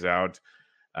one plays out.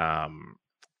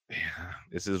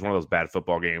 This is one of those bad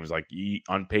football games. Like,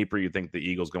 on paper, you think the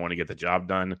Eagles going to get the job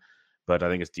done, but I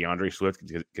think it's DeAndre Swift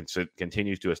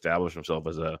continues to establish himself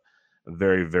as a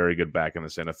very, very good back in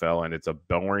this NFL, and it's a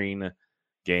boring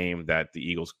game that the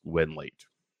Eagles win late.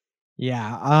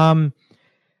 Yeah,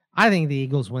 I think the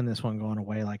Eagles win this one going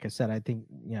away. Like I said, I think,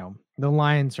 the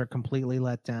Lions are completely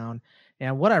let down.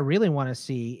 And what I really want to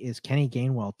see is Kenny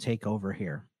Gainwell take over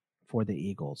here for the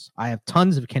Eagles. I have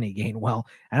tons of Kenny Gainwell.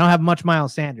 I don't have much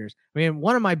Miles Sanders. I mean,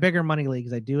 one of my bigger money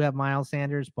leagues, I do have Miles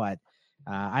Sanders, but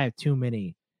I have too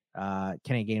many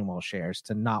Kenny Gainwell shares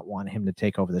to not want him to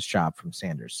take over this job from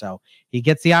Sanders. So he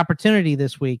gets the opportunity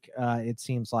this week, it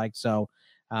seems like. So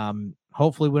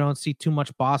hopefully we don't see too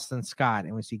much Boston Scott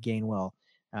and we see Gainwell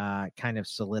kind of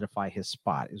solidify his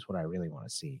spot is what I really want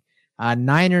to see.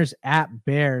 Niners at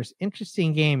Bears.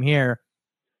 Interesting game here.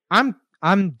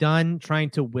 I'm done trying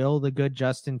to will the good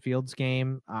Justin Fields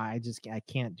game. I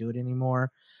can't do it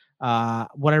anymore.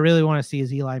 What I really want to see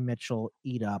is Eli Mitchell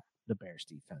eat up the Bears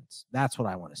defense. That's what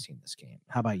I want to see in this game.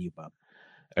 How about you, Bub?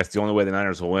 That's the only way the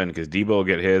Niners will win because Debo will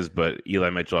get his, but Eli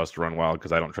Mitchell has to run wild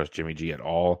because I don't trust Jimmy G at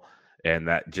all. And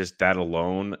that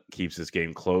alone keeps this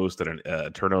game close. That a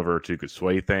turnover or two could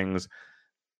sway things.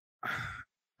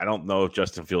 I don't know if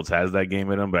Justin Fields has that game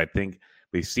in him, but I think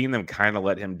we've seen them kind of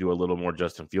let him do a little more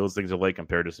Justin Fields things of late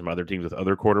compared to some other teams with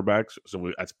other quarterbacks.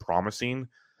 So that's promising,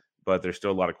 but there's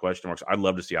still a lot of question marks. I'd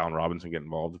love to see Allen Robinson get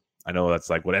involved. I know that's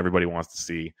like what everybody wants to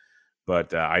see,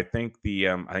 but I think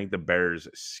the Bears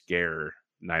scare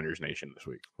Niners Nation this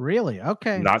week. Really?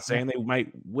 Okay. I'm not saying they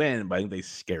might win, but I think they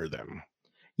scare them.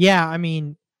 Yeah, I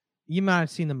mean, you might have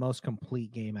seen the most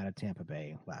complete game out of Tampa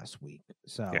Bay last week.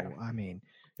 So, yeah. I mean...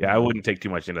 Yeah, I wouldn't take too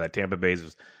much into that. Tampa Bay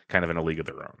is kind of in a league of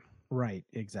their own. Right,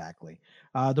 exactly.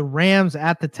 The Rams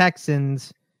at the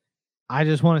Texans. I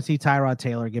just want to see Tyrod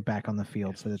Taylor get back on the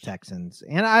field for the Texans.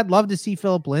 And I'd love to see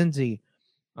Phillip Lindsay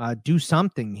do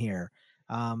something here.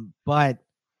 But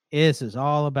this is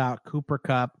all about Cooper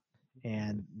Kupp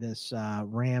and this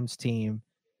Rams team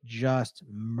just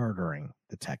murdering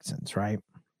the Texans, right?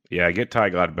 Yeah, get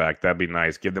Ty God back. That'd be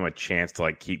nice. Give them a chance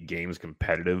to keep games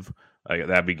competitive.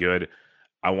 That'd be good.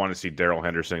 I want to see Darrell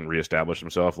Henderson reestablish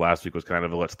himself. Last week was kind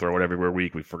of a let's throw it everywhere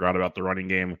week. We forgot about the running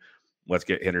game. Let's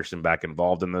get Henderson back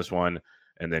involved in this one.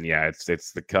 And then, yeah,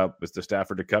 it's the Kupp. It's the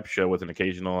Stafford to Kupp show with an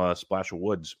occasional splash of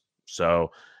Woods.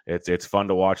 So it's fun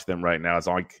to watch them right now.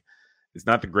 It's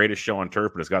not the greatest show on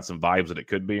turf, but it's got some vibes that it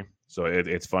could be. So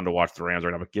it's fun to watch the Rams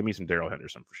right now. But give me some Darrell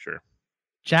Henderson for sure.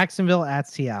 Jacksonville at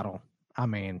Seattle. I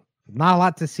mean, not a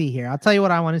lot to see here. I'll tell you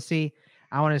what I want to see.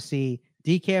 I want to see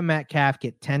DK Metcalf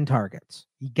get 10 targets.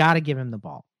 You got to give him the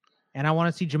ball. And I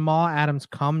want to see Jamal Adams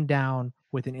come down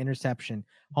with an interception.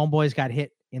 Homeboy's got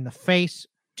hit in the face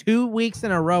 2 weeks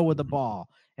in a row with the ball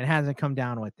and hasn't come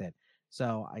down with it.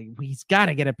 So he's got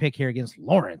to get a pick here against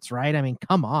Lawrence, right? I mean,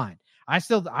 come on. I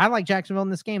like Jacksonville in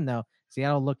this game, though.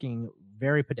 Seattle looking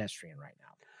very pedestrian right now.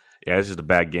 Yeah, it's just a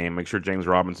bad game. Make sure James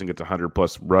Robinson gets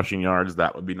 100-plus rushing yards.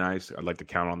 That would be nice. I'd like to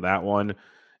count on that one.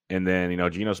 And then,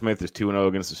 Geno Smith is 2-0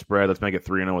 against the spread. Let's make it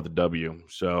 3-0 with a W.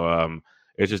 So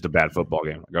it's just a bad football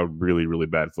game, a really, really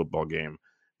bad football game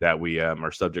that we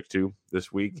are subject to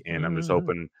this week. And I'm just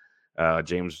hoping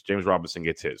James Robinson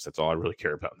gets his. That's all I really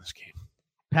care about in this game.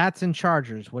 Pats and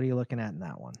Chargers. What are you looking at in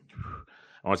that one?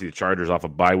 I want to see the Chargers off a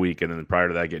bye week, and then prior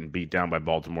to that getting beat down by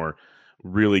Baltimore,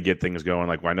 really get things going.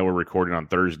 Like, I know we're recording on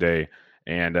Thursday,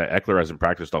 and Eckler hasn't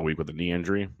practiced all week with a knee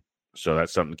injury. So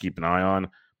that's something to keep an eye on.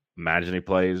 Imagine he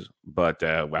plays, but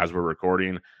as we're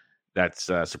recording, that's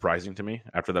surprising to me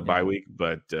after the bye week.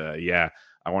 But yeah,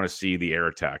 I want to see the air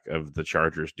attack of the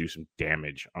Chargers do some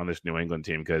damage on this New England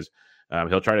team because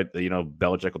he'll try to,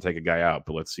 Belichick will take a guy out,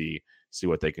 but let's see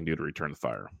what they can do to return the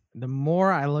fire. The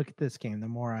more I look at this game, the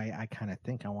more I kind of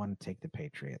think I want to take the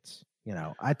Patriots.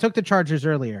 I took the Chargers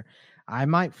earlier. I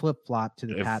might flip-flop to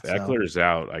the Pats. If Eckler's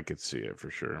out, I could see it for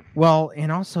sure. Well, and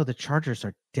also the Chargers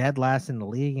are dead last in the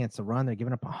league against the run. They're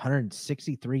giving up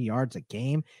 163 yards a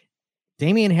game.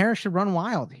 Damian Harris should run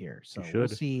wild here. So we'll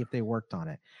see if they worked on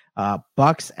it.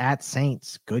 Bucks at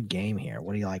Saints. Good game here.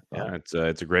 What do you like, Bob? Yeah,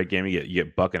 it's a great game. You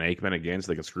get Buck and Aikman again,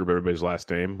 so they can screw up everybody's last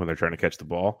name when they're trying to catch the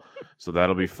ball. So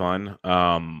that'll be fun.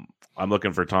 I'm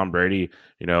looking for Tom Brady,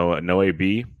 no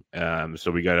AB.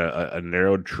 So we got a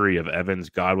narrowed tree of Evans,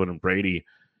 Godwin, and Brady,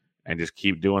 and just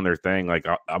keep doing their thing. Like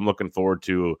I'm looking forward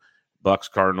to Bucks,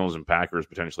 Cardinals, and Packers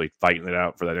potentially fighting it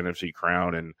out for that NFC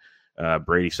crown, and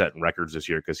Brady setting records this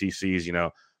year because he sees,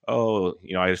 I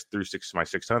just threw my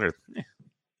 600th.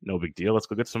 No big deal. Let's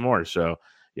go get some more. So,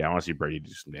 yeah, I want to see Brady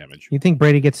do some damage. You think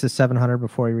Brady gets to 700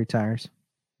 before he retires?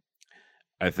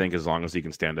 I think as long as he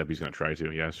can stand up, he's going to try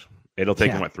to, yes. It'll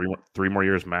take him, three more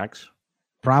years max?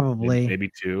 Probably.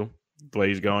 Maybe 2, the way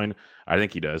he's going. I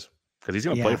think he does. Because he's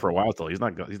going to play for a while till he's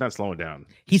not slowing down.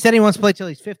 He said he wants to play till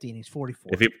he's 50 and he's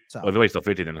 44. If he plays till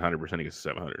 50, then 100% he gets to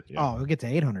 700. Yeah. Oh, he'll get to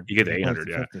 800. He gets to 800,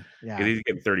 yeah. 50. Yeah. Because he's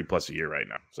getting 30 plus a year right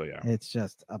now. So yeah, it's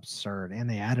just absurd. And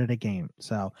they added a game.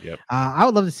 So yep. I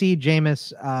would love to see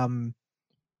Jameis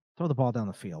throw the ball down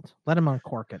the field. Let him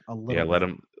uncork it a little. Yeah, let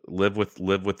him live with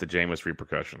the Jameis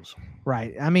repercussions.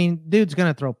 Right. I mean, dude's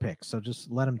gonna throw picks, so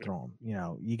just let him throw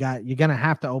them. You're gonna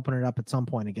have to open it up at some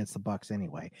point against the Bucks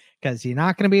anyway, because you're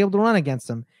not gonna be able to run against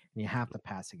them, and you have to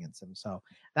pass against them. So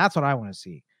that's what I want to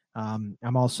see.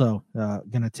 I'm also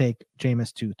gonna take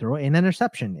Jameis to throw an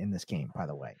interception in this game, by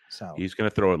the way. So he's gonna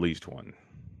throw at least one.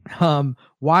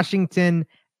 Washington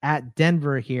at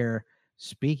Denver here.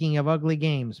 Speaking of ugly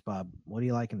games, Bob, what do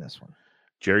you like in this one?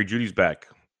 Jerry Jeudy's back.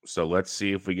 So let's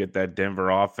see if we get that Denver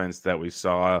offense that we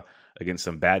saw against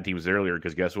some bad teams earlier,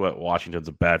 because guess what? Washington's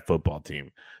a bad football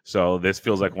team. So this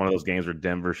feels like one of those games where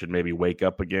Denver should maybe wake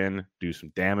up again, do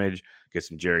some damage, get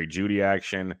some Jerry Jeudy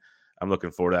action. I'm looking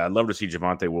forward to that. I'd love to see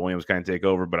Javonte Williams kind of take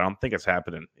over, but I don't think it's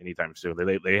happening anytime soon.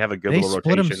 They have a good little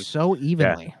rotation. They split him so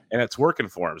evenly. Yeah, and it's working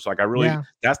for them. So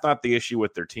that's not the issue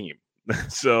with their team.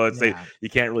 So you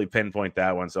can't really pinpoint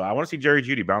that one. So I want to see Jerry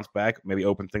Jeudy bounce back, maybe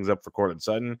open things up for Cortland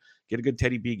Sutton, get a good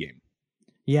Teddy B game.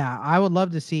 Yeah, I would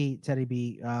love to see Teddy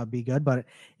B be good, but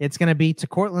it's going to be to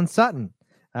Cortland Sutton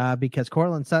because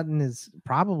Cortland Sutton is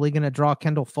probably going to draw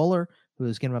Kendall Fuller, who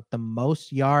has given up the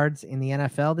most yards in the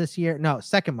NFL this year. No,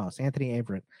 second most. Anthony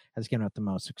Averett has given up the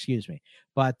most, excuse me.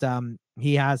 But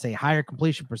he has a higher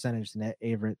completion percentage than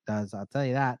Averett does. I'll tell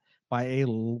you that. By a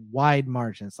wide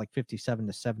margin. It's like 57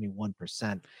 to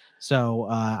 71%. So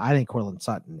I think Cortland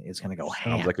Sutton is going to go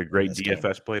ham. Sounds like a great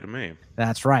DFS play to me.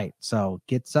 That's right. So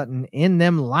get Sutton in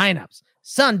them lineups.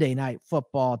 Sunday night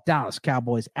football, Dallas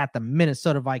Cowboys at the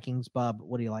Minnesota Vikings. Bub,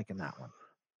 what do you like in that one?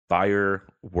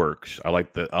 Fireworks. I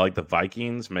like the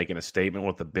Vikings making a statement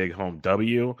with a big home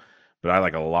W, but I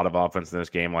like a lot of offense in this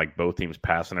game. Like both teams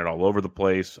passing it all over the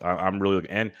place. I'm really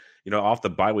and off the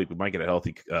bye week, we might get a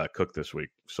healthy Cook this week.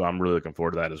 So I'm really looking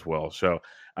forward to that as well. So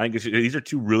I think these are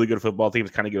two really good football teams,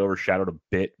 kind of get overshadowed a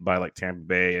bit by like Tampa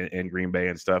Bay and Green Bay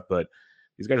and stuff. But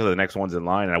these guys are the next ones in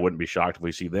line, and I wouldn't be shocked if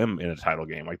we see them in a title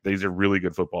game. Like these are really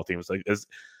good football teams. Like it's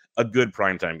a good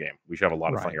primetime game. We should have a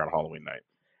lot of fun here on Halloween night.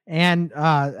 And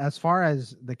as far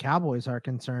as the Cowboys are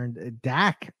concerned,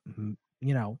 Dak,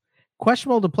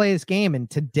 questionable to play this game. And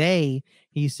today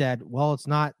he said, well,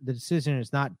 the decision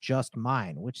is not just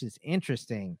mine, which is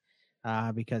interesting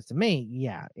because to me,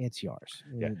 it's yours.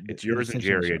 Yeah, it's yours and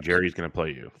Jerry. And Jerry's going to play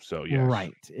you. So, yes.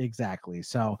 Right. Exactly.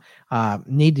 So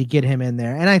need to get him in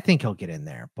there. And I think he'll get in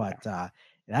there, but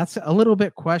that's a little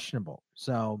bit questionable.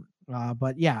 So,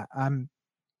 but yeah,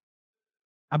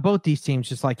 both these teams,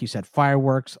 just like you said,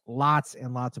 fireworks, lots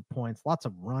and lots of points, lots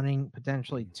of running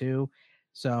potentially too.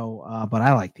 So, but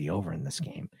I like the over in this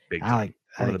game. I like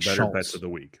one of the better bets of the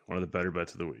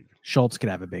week. Schultz could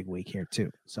have a big week here too.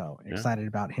 So excited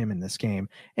about him in this game,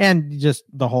 and just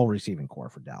the whole receiving core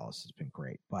for Dallas has been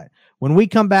great. But when we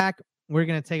come back, we're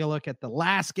going to take a look at the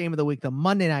last game of the week, the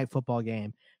Monday Night Football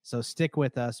game. So stick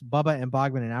with us. Bubba and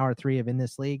Bogman in hour 3 of In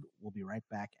This League. We'll be right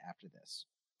back after this.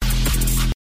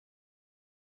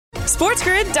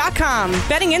 SportsGrid.com.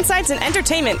 Betting insights and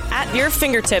entertainment at your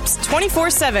fingertips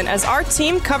 24/7 as our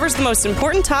team covers the most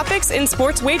important topics in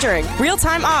sports wagering.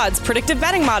 Real-time odds, predictive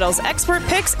betting models, expert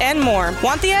picks, and more.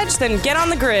 Want the edge? Then get on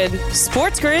the grid.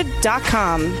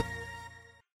 SportsGrid.com.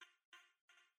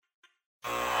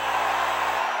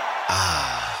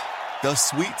 The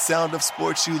sweet sound of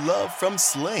sports you love from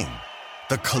Sling.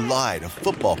 The collide of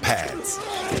football pads.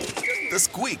 The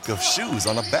squeak of shoes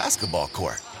on a basketball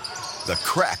court. The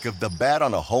crack of the bat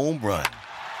on a home run.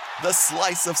 The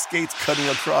slice of skates cutting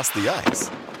across the ice.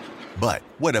 But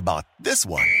what about this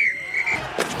one?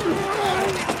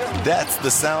 That's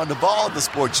the sound of all the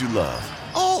sports you love,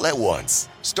 all at once.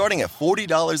 Starting at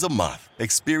 $40 a month.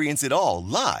 Experience it all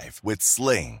live with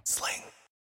Sling.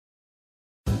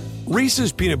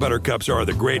 Reese's peanut butter cups are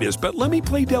the greatest, but let me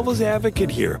play devil's advocate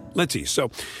here. Let's see.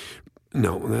 So,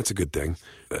 no, that's a good thing.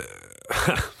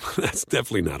 That's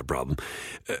definitely not a problem.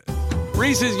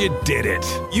 Reese's, you did it.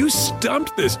 You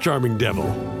stumped this charming devil.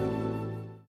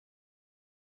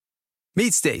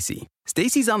 Meet Stacy.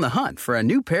 Stacy's on the hunt for a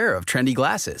new pair of trendy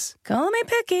glasses. Call me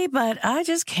picky, but I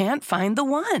just can't find the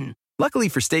one. Luckily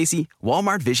for Stacy,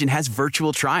 Walmart Vision has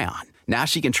virtual try-on. Now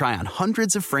she can try on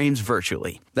hundreds of frames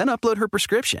virtually, then upload her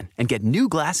prescription and get new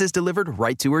glasses delivered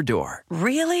right to her door.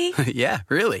 Really? Yeah,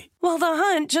 really. Well, the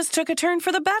hunt just took a turn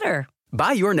for the better.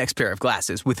 Buy your next pair of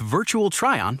glasses with virtual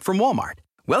try-on from Walmart.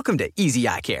 Welcome to Easy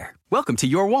Eye Care. Welcome to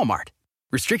your Walmart.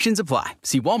 Restrictions apply.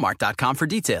 See walmart.com for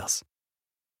details.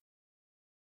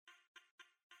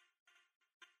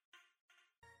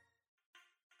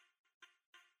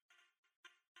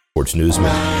 Sports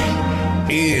Newsman.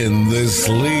 In this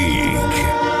league.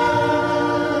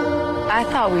 I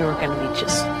thought we were going to be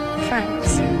just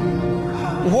friends.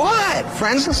 What?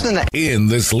 Friends in the... In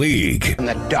this league. In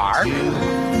the dark?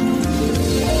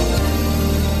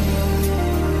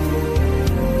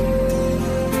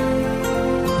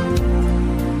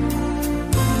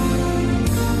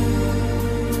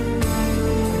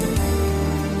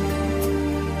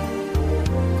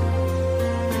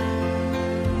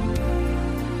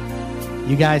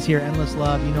 You guys hear Endless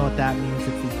Love. You know what that means.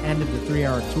 It's the end of the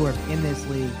 3-hour tour of In This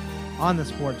League on the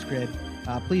Sports Grid.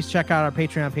 Please check out our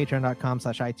Patreon,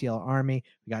 patreon.com/ITL Army.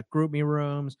 We got group me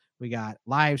rooms. We got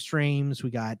live streams. We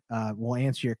got, we'll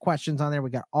answer your questions on there. We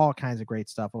got all kinds of great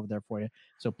stuff over there for you.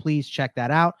 So please check that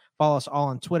out. Follow us all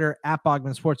on Twitter at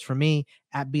Bogman Sports for me,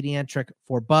 at BDentric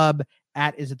for Bub,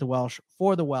 at Is It The Welsh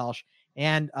for the Welsh.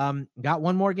 And got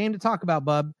one more game to talk about,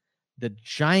 Bub. The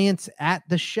Giants at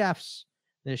the Chefs.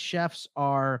 The Chefs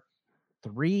are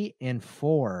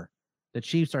 3-4. The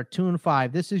Chiefs are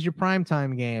 2-5. This is your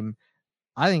primetime game.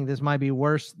 I think this might be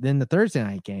worse than the Thursday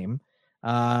night game,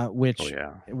 which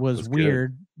was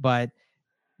weird. Good. But,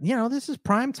 you know, this is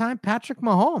primetime Patrick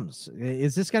Mahomes.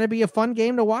 Is this going to be a fun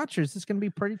game to watch, or is this going to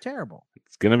be pretty terrible?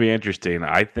 It's going to be interesting.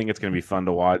 I think it's going to be fun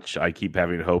to watch. I keep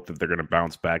having hope that they're going to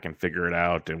bounce back and figure it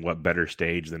out. And what better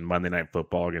stage than Monday Night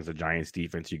Football against the Giants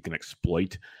defense you can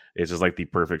exploit? It's just like the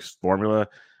perfect formula.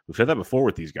 We've said that before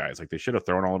with these guys. Like, they should have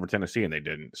thrown all over Tennessee and they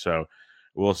didn't. So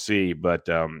we'll see. But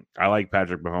I like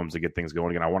Patrick Mahomes to get things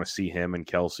going again. I want to see him and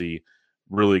Kelsey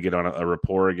really get on a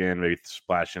rapport again, maybe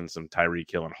splash in some Tyreek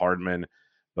Hill and Hardman.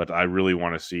 But I really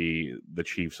want to see the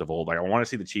Chiefs of old. Like, I want to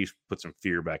see the Chiefs put some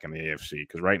fear back in the AFC,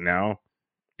 because right now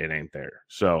it ain't there.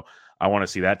 So I want to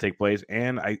see that take place.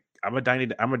 And I'm a Danny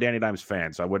Dimes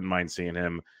fan, so I wouldn't mind seeing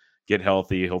him get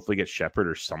healthy, hopefully get Shepard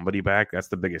or somebody back. That's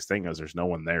the biggest thing, is there's no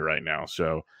one there right now.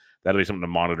 So that'll be something to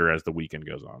monitor as the weekend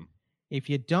goes on. If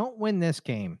you don't win this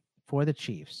game for the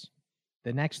Chiefs,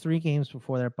 the next 3 games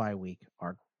before their bye week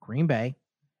are Green Bay,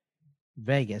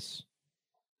 Vegas,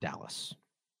 Dallas,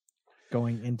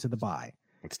 going into the bye.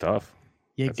 It's tough.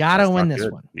 You got to win this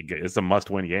one. It's a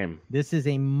must-win game. This is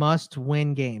a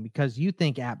must-win game, because you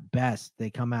think at best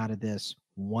they come out of this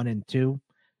 1-2.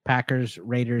 Packers,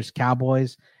 Raiders,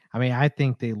 Cowboys. I mean, I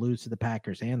think they lose to the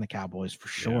Packers and the Cowboys for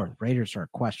sure. Yeah. Raiders are a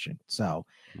question. So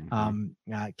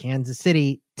Kansas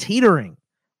City teetering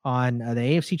on the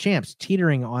AFC champs,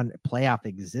 teetering on playoff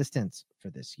existence for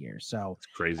this year. So it's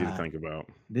crazy to think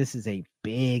about. This is a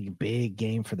big, big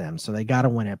game for them. So they got to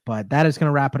win it. But that is going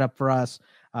to wrap it up for us.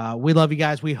 We love you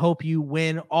guys. We hope you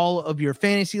win all of your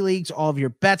fantasy leagues, all of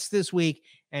your bets this week,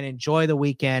 and enjoy the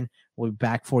weekend. We'll be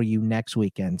back for you next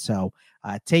weekend. So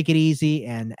take it easy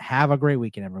and have a great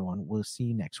weekend, everyone. We'll see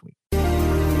you next week.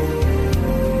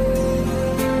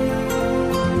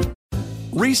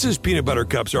 Reese's peanut butter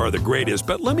cups are the greatest,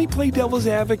 but let me play devil's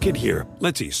advocate here.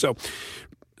 Let's see. So,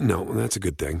 no, that's a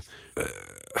good thing.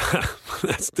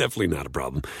 That's definitely not a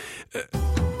problem.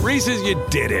 Reese's, you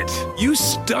did it. You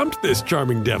stumped this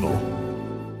charming devil.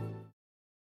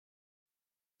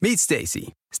 Meet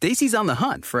Stacy. Stacy's on the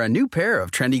hunt for a new pair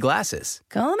of trendy glasses.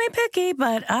 Call me picky,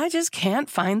 but I just can't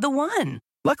find the one.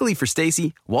 Luckily for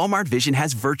Stacy, Walmart Vision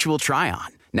has virtual try-on.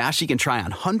 Now she can try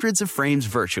on hundreds of frames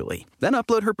virtually, then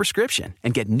upload her prescription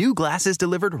and get new glasses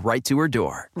delivered right to her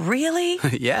door. Really?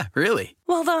 Yeah, really.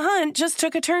 Well, the hunt just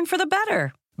took a turn for the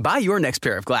better. Buy your next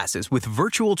pair of glasses with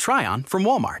virtual try-on from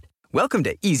Walmart. Welcome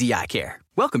to Easy Eye Care.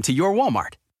 Welcome to your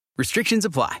Walmart. Restrictions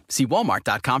apply. See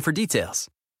walmart.com for details.